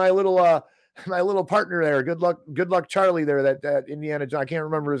 Me and my little partner there. Good luck, Charlie there. That Indiana Jones. I can't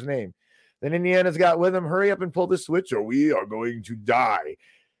remember his name. Then Indiana's got with him. Hurry up and pull the switch, or we are going to die.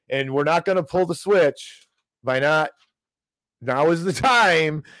 And we're not going to pull the switch by not. Now is the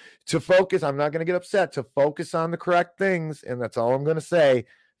time to focus. I'm not going to get upset. To focus on the correct things, and that's all I'm going to say.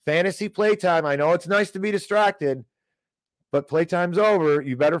 Fantasy playtime. I know it's nice to be distracted. But playtime's over.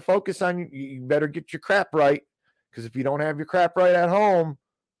 You better focus on, you better get your crap right. Because if you don't have your crap right at home,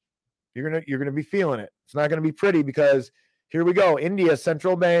 you're gonna be feeling it. It's not gonna be pretty because here we go. India's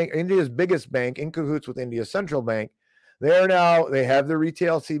central bank, India's biggest bank, in cahoots with India's central bank. They have their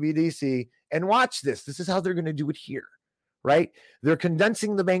retail CBDC. And watch this. This is how they're gonna do it here. Right? They're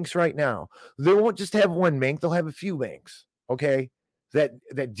condensing the banks right now. They won't just have one bank, they'll have a few banks. Okay.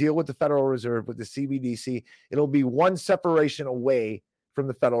 That deal with the Federal Reserve, with the CBDC. It'll be one separation away from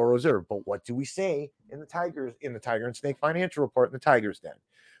the Federal Reserve. But what do we say in the Tiger and Snake financial report in the Tiger's Den?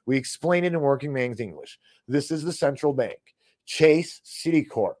 We explain it in working man's English. This is the central bank. Chase,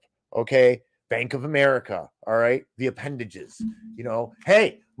 Citicorp, okay? Bank of America, all right? The appendages,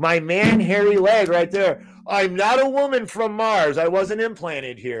 Hey, my man, hairy leg right there. I'm not a woman from Mars. I wasn't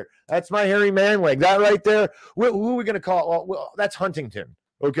implanted here. That's my hairy man leg. That right there. Who are we going to call? Well, that's Huntington.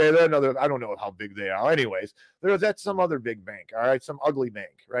 Okay, they're another. I don't know how big they are. Anyways, that's some other big bank. All right, some ugly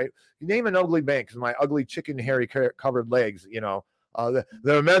bank, right? You name an ugly bank because my ugly chicken hairy covered legs,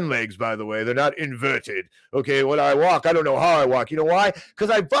 They're men legs, by the way. They're not inverted. Okay, when I walk, I don't know how I walk. You know why? Because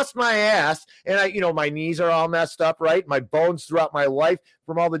I bust my ass, and my knees are all messed up, right? My bones throughout my life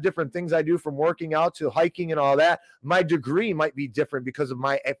from all the different things I do, from working out to hiking and all that. My degree might be different because of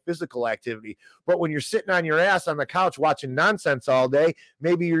my physical activity. But when you're sitting on your ass on the couch watching nonsense all day,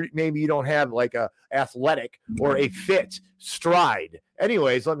 maybe you don't have like a athletic or a fit stride.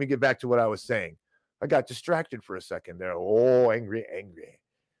 Anyways, let me get back to what I was saying. I got distracted for a second there. Oh, angry.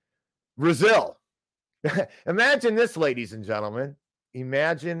 Brazil. Imagine this, ladies and gentlemen.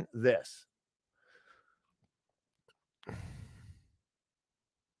 Imagine this.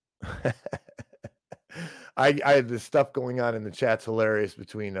 I had this stuff going on in the chat's hilarious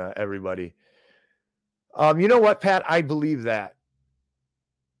between everybody. You know what, Pat? I believe that.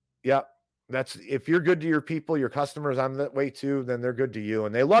 Yep. That's if you're good to your people, your customers, I'm that way too, then they're good to you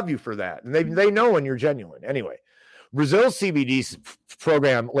and they love you for that. And they know when you're genuine. Anyway, Brazil's CBD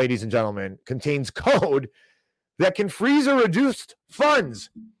program, ladies and gentlemen, contains code that can freeze or reduce funds.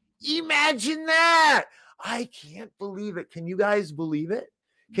 Imagine that. I can't believe it. Can you guys believe it?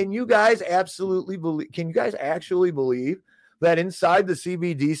 Can you guys actually believe that inside the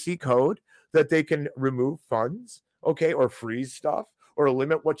CBDC code that they can remove funds, okay, or freeze stuff? Or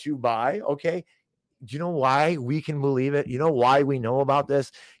limit what you buy, okay? Do you know why we can believe it? You know why we know about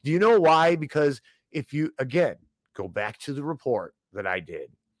this? Do you know why? Because if you, again, go back to the report that I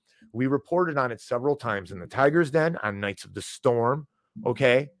did. We reported on it several times in the Tiger's Den, on Nights of the Storm,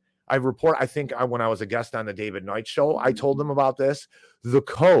 okay? I think when I was a guest on the David Knight Show, I told them about this. The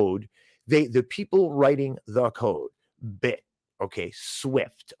code, the people writing the code, BIT, okay,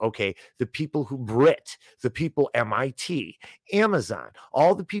 Swift, okay, the people who Brit, the people MIT, Amazon,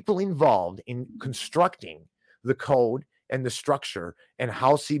 all the people involved in constructing the code and the structure and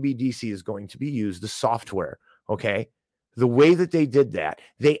how CBDC is going to be used, the software, okay, the way that they did that,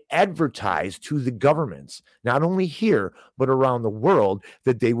 they advertised to the governments, not only here, but around the world,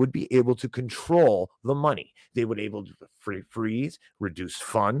 that they would be able to control the money. They would be able to freeze, reduce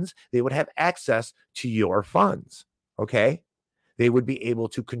funds. They would have access to your funds, okay? They would be able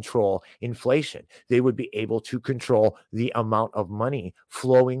to control inflation. They would be able to control the amount of money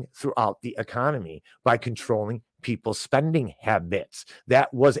flowing throughout the economy by controlling people's spending habits.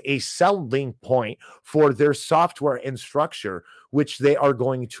 That was a selling point for their software and structure, which they are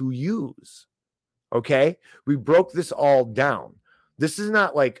going to use. Okay? We broke this all down. This is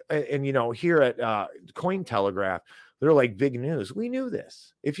not like, and here at Cointelegraph, they're like big news. We knew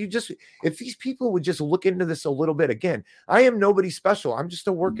this. If these people would just look into this a little bit, again, I am nobody special. I'm just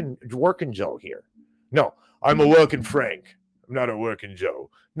a working Joe here. No, I'm a working Frank. I'm not a working Joe.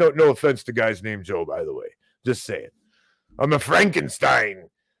 No offense to guys named Joe, by the way. Just say it. I'm a Frankenstein.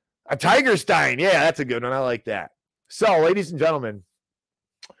 A Tigerstein. Yeah, that's a good one. I like that. So, ladies and gentlemen,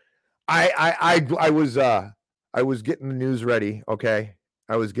 I was getting the news ready, okay?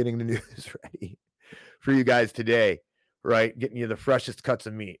 I was getting the news ready for you guys today. Right? Getting you the freshest cuts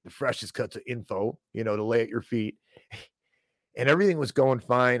of meat, the freshest cuts of info, to lay at your feet. And everything was going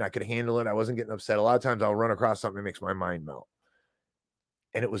fine. I could handle it. I wasn't getting upset. A lot of times I'll run across something that makes my mind melt.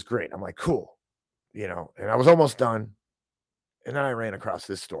 And it was great. I'm like, cool. And I was almost done. And then I ran across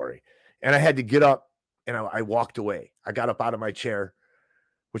this story. And I had to get up and I walked away. I got up out of my chair,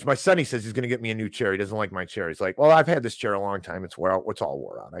 which my son, he says he's going to get me a new chair. He doesn't like my chair. He's like, well, I've had this chair a long time. It's all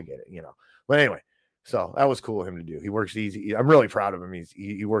wore out. I get it, But anyway. So that was cool of him to do. He works easy. I'm really proud of him.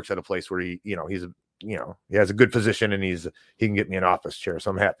 He works at a place where he has a good position and he can get me an office chair. So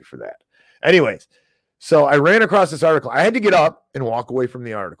I'm happy for that. Anyways, so I ran across this article. I had to get up and walk away from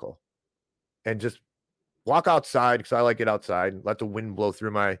the article and just walk outside because I like it outside and let the wind blow through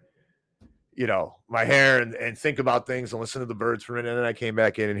my hair and think about things and listen to the birds for a minute. And then I came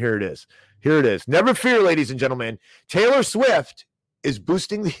back in and here it is. Never fear, ladies and gentlemen. Taylor Swift is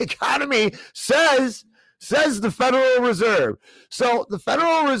boosting the economy, says the Federal Reserve. So the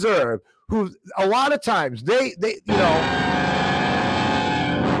Federal Reserve, who a lot of times they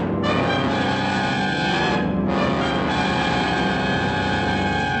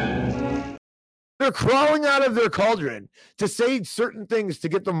they're crawling out of their cauldron to say certain things to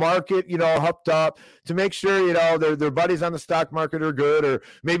get the market, hooked up, to make sure, their buddies on the stock market are good, or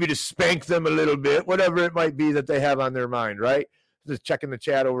maybe to spank them a little bit, whatever it might be that they have on their mind, right? Just checking the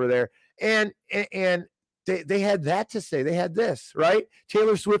chat over there. And they had that to say. They had this, right?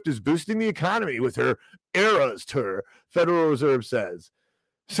 Taylor Swift is boosting the economy with her Eras tour, Federal Reserve says.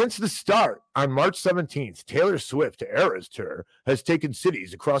 Since the start on March 17th, Taylor Swift Eras tour has taken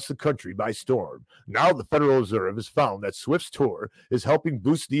cities across the country by storm. Now the Federal Reserve has found that Swift's tour is helping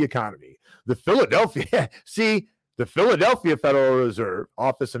boost the economy. The The Philadelphia Federal Reserve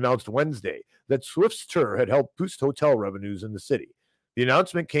Office announced Wednesday that Swift's tour had helped boost hotel revenues in the city. The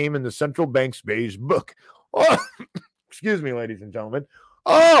announcement came in the central bank's beige book. Oh, excuse me, ladies and gentlemen.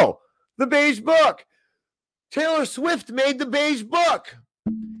 Oh, the beige book. Taylor Swift made the beige book.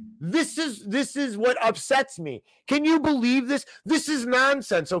 This is what upsets me. Can you believe this? This is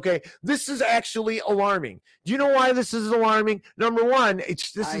nonsense, okay? This is actually alarming. Do you know why this is alarming? Number one,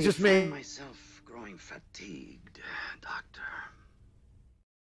 this is just me. I find myself growing fatigued, Doctor.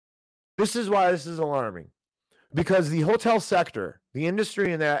 This is why this is alarming. Because the hotel sector, the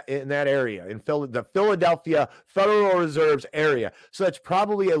industry in that area, in the Philadelphia Federal Reserve's area, so that's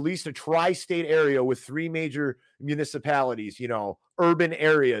probably at least a tri-state area with 3 major municipalities, urban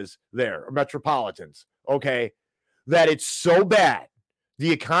areas there, metropolitans, okay, that it's so bad.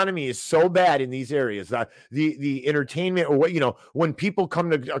 The economy is so bad in these areas that the entertainment, or what, when people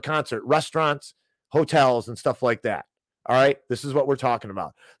come to a concert, restaurants, hotels, and stuff like that. All right, this is what we're talking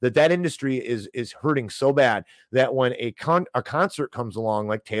about. That industry is hurting so bad that when a concert comes along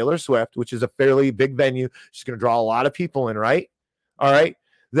like Taylor Swift, which is a fairly big venue, she's going to draw a lot of people in, right? All right,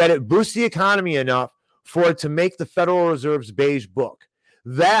 that it boosts the economy enough for it to make the Federal Reserve's beige book.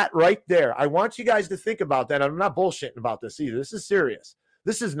 That right there, I want you guys to think about that. I'm not bullshitting about this either. This is serious.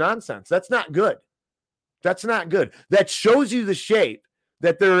 This is nonsense. That's not good. That's not good. That shows you the shape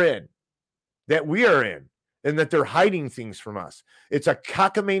that they're in, that we are in. And that they're hiding things from us. It's a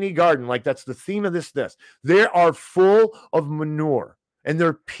cockamamie garden. Like, that's the theme of this. They are full of manure, and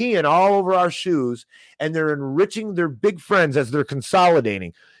they're peeing all over our shoes, and they're enriching their big friends as they're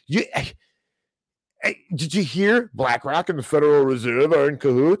consolidating. Did you hear BlackRock and the Federal Reserve are in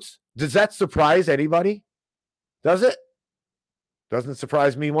cahoots? Does that surprise anybody? Does it? Doesn't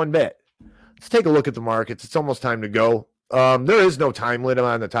surprise me one bit. Let's take a look at the markets. It's almost time to go. There is no time limit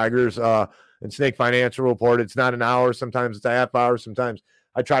on the Tigers and Snake Financial Report. It's not an hour. Sometimes it's a half hour. Sometimes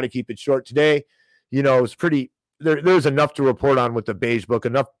I try to keep it short. Today, it's pretty, there's enough to report on with the beige book,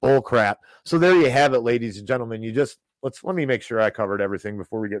 enough bull crap. So there you have it, ladies and gentlemen. Let me make sure I covered everything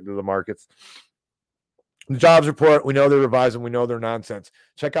before we get into the markets. The jobs report, we know they're revising. We know they're nonsense.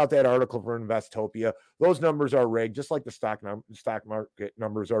 Check out that article for Investopia. Those numbers are rigged, just like the stock market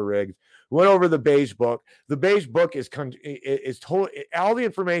numbers are rigged. We went over the beige book. The beige book is total. All the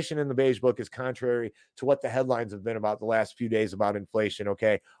information in the beige book is contrary to what the headlines have been about the last few days about inflation.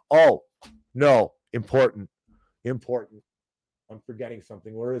 Okay. Oh no, important. I'm forgetting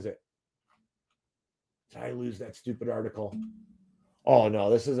something. Where is it? Did I lose that stupid article? Oh no,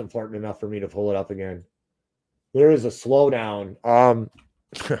 this is important enough for me to pull it up again. There is a slowdown.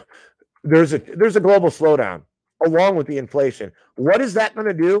 There's a global slowdown along with the inflation. What is that going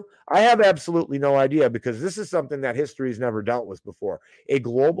to do? I have absolutely no idea, because this is something that history's never dealt with before. A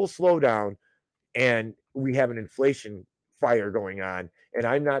global slowdown, and we have an inflation fire going on, and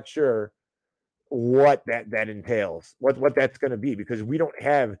I'm not sure what that entails, what that's going to be, because we don't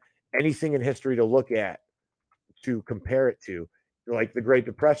have anything in history to look at to compare it to. Like the Great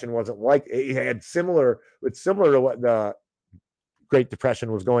Depression wasn't like it had similar to what the Great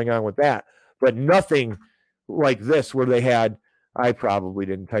Depression was going on with that, but nothing like this where they had. I probably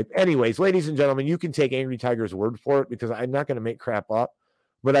didn't type. Anyways, ladies and gentlemen, you can take Angry Tiger's word for it, because I'm not going to make crap up.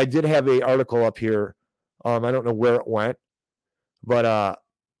 But I did have an article up here. I don't know where it went, but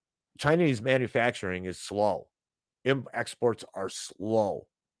Chinese manufacturing is slow. Exports are slow.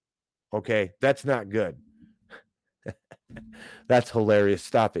 Okay, that's not good. That's hilarious.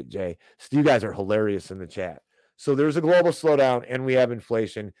 Stop it, Jay. You guys are hilarious in the chat. So there's a global slowdown, and we have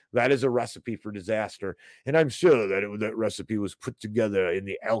inflation. That is a recipe for disaster. And I'm sure that recipe was put together in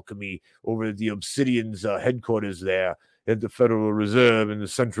the alchemy over the Obsidian's headquarters there at the Federal Reserve, and the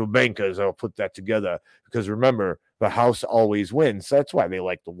central bankers will put that together. Because remember, the house always wins. So that's why they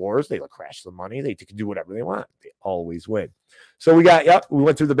like the wars. They crash the money. They can do whatever they want. They always win. So we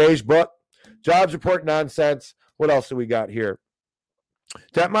went through the beige book. Jobs report nonsense. What else do we got here?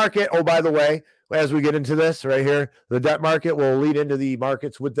 Debt market. Oh, by the way, as we get into this right here, the debt market will lead into the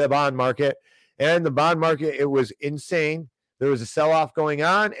markets with the bond market. And the bond market, it was insane. There was a sell-off going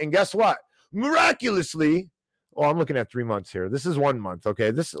on. And guess what? Miraculously, I'm looking at 3 months here. This is 1 month.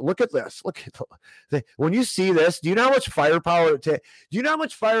 Okay. Look at this. Look at when you see this, do you know how much firepower it takes? Do you know how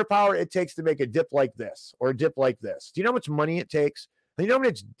much firepower it takes to make a dip like this or a dip like this? Do you know how much money it takes? You know how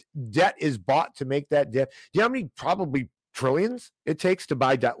much debt is bought to make that dip? Do you know how many probably trillions it takes to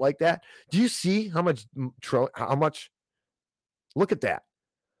buy debt like that? Do you see how much? Look at that.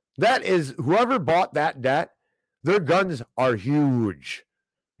 That is, whoever bought that debt, their guns are huge.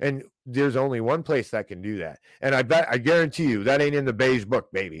 And there's only one place that can do that. And I guarantee you that ain't in the beige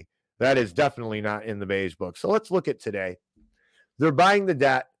book, baby. That is definitely not in the beige book. So let's look at today. They're buying the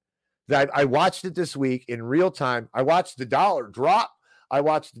debt. I watched it this week in real time. I watched the dollar drop. I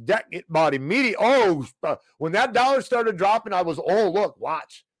watched the debt get bought immediately. When that dollar started dropping, I was, look,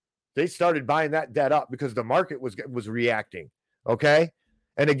 watch. They started buying that debt up because the market was reacting. Okay.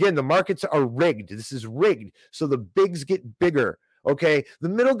 And again, the markets are rigged. This is rigged. So the bigs get bigger. Okay. The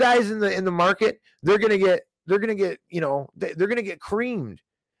middle guys in the market, they're going to get, they're going to get creamed.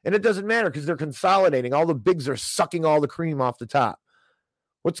 And it doesn't matter because they're consolidating. All the bigs are sucking all the cream off the top.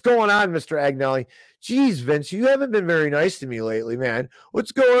 What's going on, Mr. Agnelli? Geez, Vince, you haven't been very nice to me lately, man.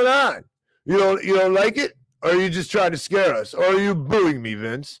 What's going on? You don't like it? Or are you just trying to scare us? Or are you booing me,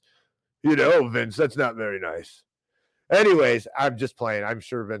 Vince? Vince, that's not very nice. Anyways, I'm just playing. I'm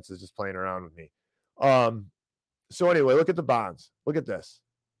sure Vince is just playing around with me. So anyway, look at the bonds. Look at this.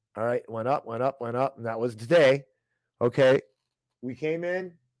 All right, went up, and that was today. Okay, we came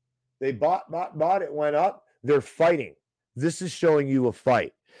in. They bought, it went up. They're fighting. This is showing you a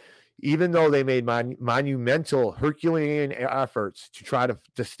fight. Even though they made monumental Herculean efforts to try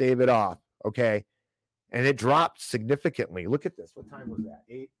to stave it off, okay? And it dropped significantly. Look at this. What time was that?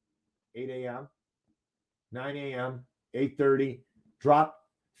 8 a.m., 9 a.m., 8:30. Dropped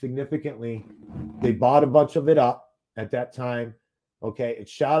significantly. They bought a bunch of it up at that time. Okay, it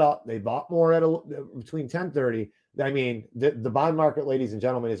shot up. They bought more at between 10:30. I mean, the bond market, ladies and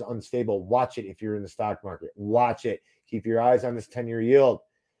gentlemen, is unstable. Watch it if you're in the stock market. Watch it. Keep your eyes on this 10-year yield.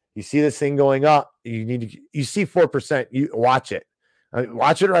 You see this thing going up. You see 4%. You watch it.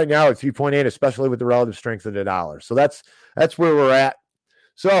 Watch it right now at 3.8, especially with the relative strength of the dollar. So that's where we're at.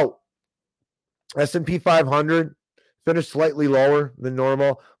 So S&P 500 finished slightly lower than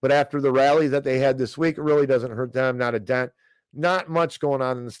normal, but after the rally that they had this week, it really doesn't hurt them. Not a dent. Not much going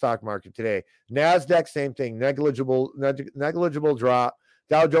on in the stock market today. NASDAQ, same thing. Negligible drop.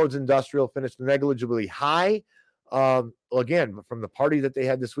 Dow Jones Industrial finished negligibly high. Again, from the party that they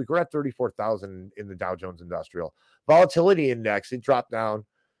had this week, we're at 34,000 in the Dow Jones Industrial. Volatility index, it dropped down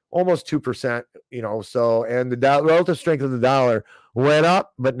almost 2%, so, and the relative strength of the dollar went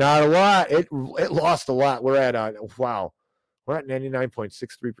up, but not a lot. It lost a lot. We're at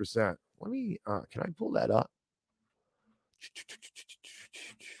 99.63%. Let me, can I pull that up?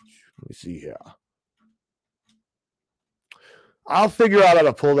 Let me see here. I'll figure out how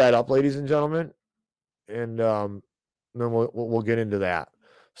to pull that up, ladies and gentlemen, and then we'll get into that.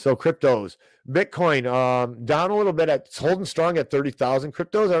 So cryptos, Bitcoin down a little bit. It's holding strong at 30,000.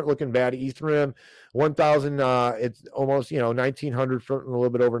 Cryptos aren't looking bad. Ethereum 1,000. It's almost 1,900, a little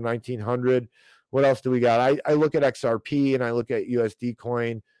bit over 1,900. What else do we got? I look at XRP and I look at USD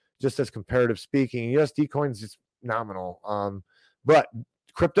coin just as comparative speaking. USD coin is just nominal. But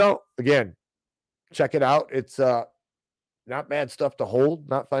crypto, again, check it out. It's not bad stuff to hold,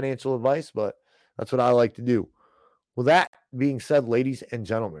 not financial advice, but that's what I like to do. Well, that being said, ladies and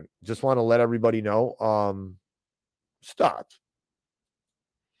gentlemen, just want to let everybody know, stop.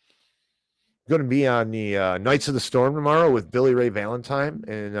 Going to be on the Knights of the Storm tomorrow with Billy Ray Valentine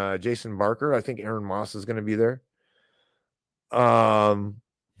and Jason Barker. I think Aaron Moss is going to be there.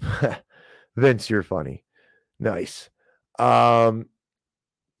 Vince, you're funny. Nice. And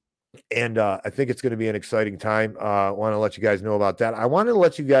I think it's going to be an exciting time. I want to let you guys know about that. I want to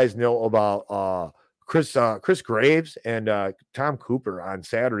let you guys know about Chris Graves and Tom Cooper on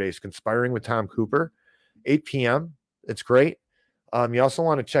Saturdays, Conspiring with Tom Cooper, 8 p.m. It's great. You also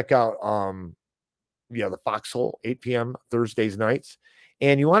want to check out the Foxhole, 8 p.m. Thursdays nights.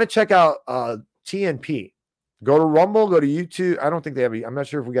 And you want to check out TNP. Go to Rumble, go to YouTube. I don't think they have I'm not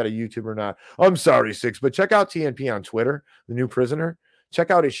sure if we got a YouTube or not. I'm sorry, Six, but check out TNP on Twitter, The New Prisoner. Check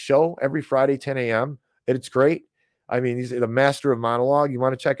out his show every Friday, 10 a.m. It's great. I mean, he's the master of monologue. You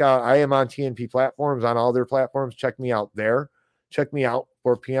want to check out, I am on TNP platforms, on all their platforms. Check me out there. Check me out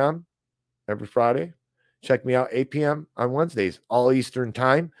 4 p.m. every Friday. Check me out 8 p.m. on Wednesdays, all Eastern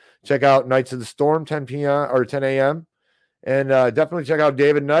time. Check out Knights of the Storm, 10 p.m. or 10 a.m. And definitely check out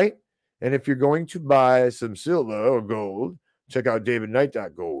David Knight. And if you're going to buy some silver or gold, check out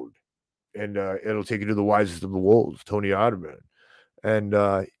davidknight.gold. And it'll take you to the wisest of the wolves, Tony Otterman. And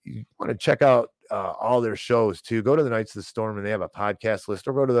you want to check out all their shows too. Go to the Knights of the Storm and they have a podcast list,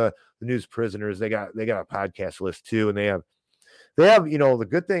 or go to the News Prisoners. They got a podcast list too. And they have, the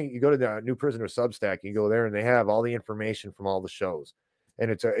good thing, you go to the New Prisoner Substack, you go there and they have all the information from all the shows. And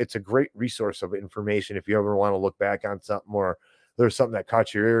it's a great resource of information if you ever want to look back on something, or there's something that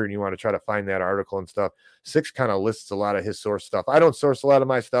caught your ear and you want to try to find that article and stuff. Six kind of lists a lot of his source stuff. I don't source a lot of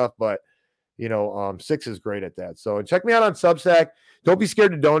my stuff, but Six is great at that. So check me out on Substack. Don't be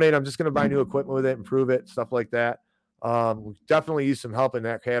scared to donate. I'm just going to buy new equipment with it, improve it, stuff like that. We definitely use some help in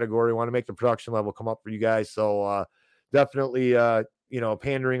that category. We want to make the production level come up for you guys. So definitely,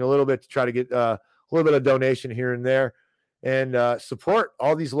 pandering a little bit to try to get a little bit of donation here and there, and support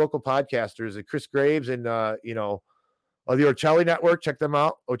all these local podcasters. Chris Graves and, the Ocelli Network. Check them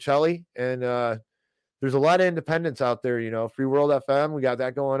out, Ocelli. And there's a lot of independents out there, Free World FM. We got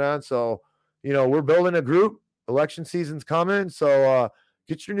that going on. So, we're building a group. Election season's coming. So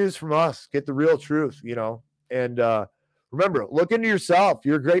get your news from us. Get the real truth, And remember, look into yourself.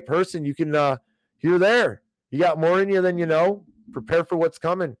 You're a great person. You can, you're there. You got more in you than you know. Prepare for what's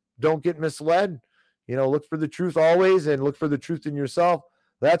coming. Don't get misled. Look for the truth always, and look for the truth in yourself.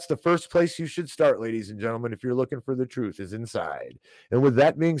 That's the first place you should start, ladies and gentlemen, if you're looking for the truth, is inside. And with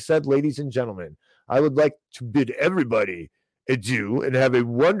that being said, ladies and gentlemen, I would like to bid everybody adieu and have a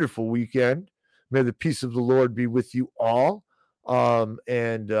wonderful weekend. May the peace of the Lord be with you all.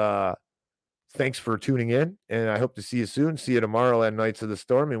 Thanks for tuning in, and I hope to see you soon. See you tomorrow at Nights of the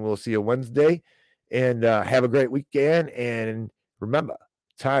Storm, and we'll see you Wednesday. And have a great weekend. And remember,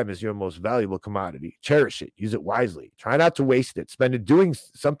 time is your most valuable commodity. Cherish it. Use it wisely. Try not to waste it. Spend it doing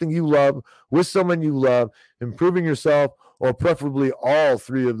something you love, with someone you love, improving yourself, or preferably all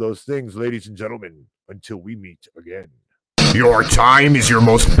three of those things, ladies and gentlemen, until we meet again. Your time is your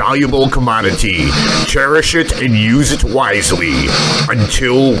most valuable commodity. Cherish it and use it wisely.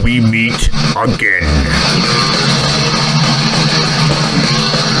 Until we meet again.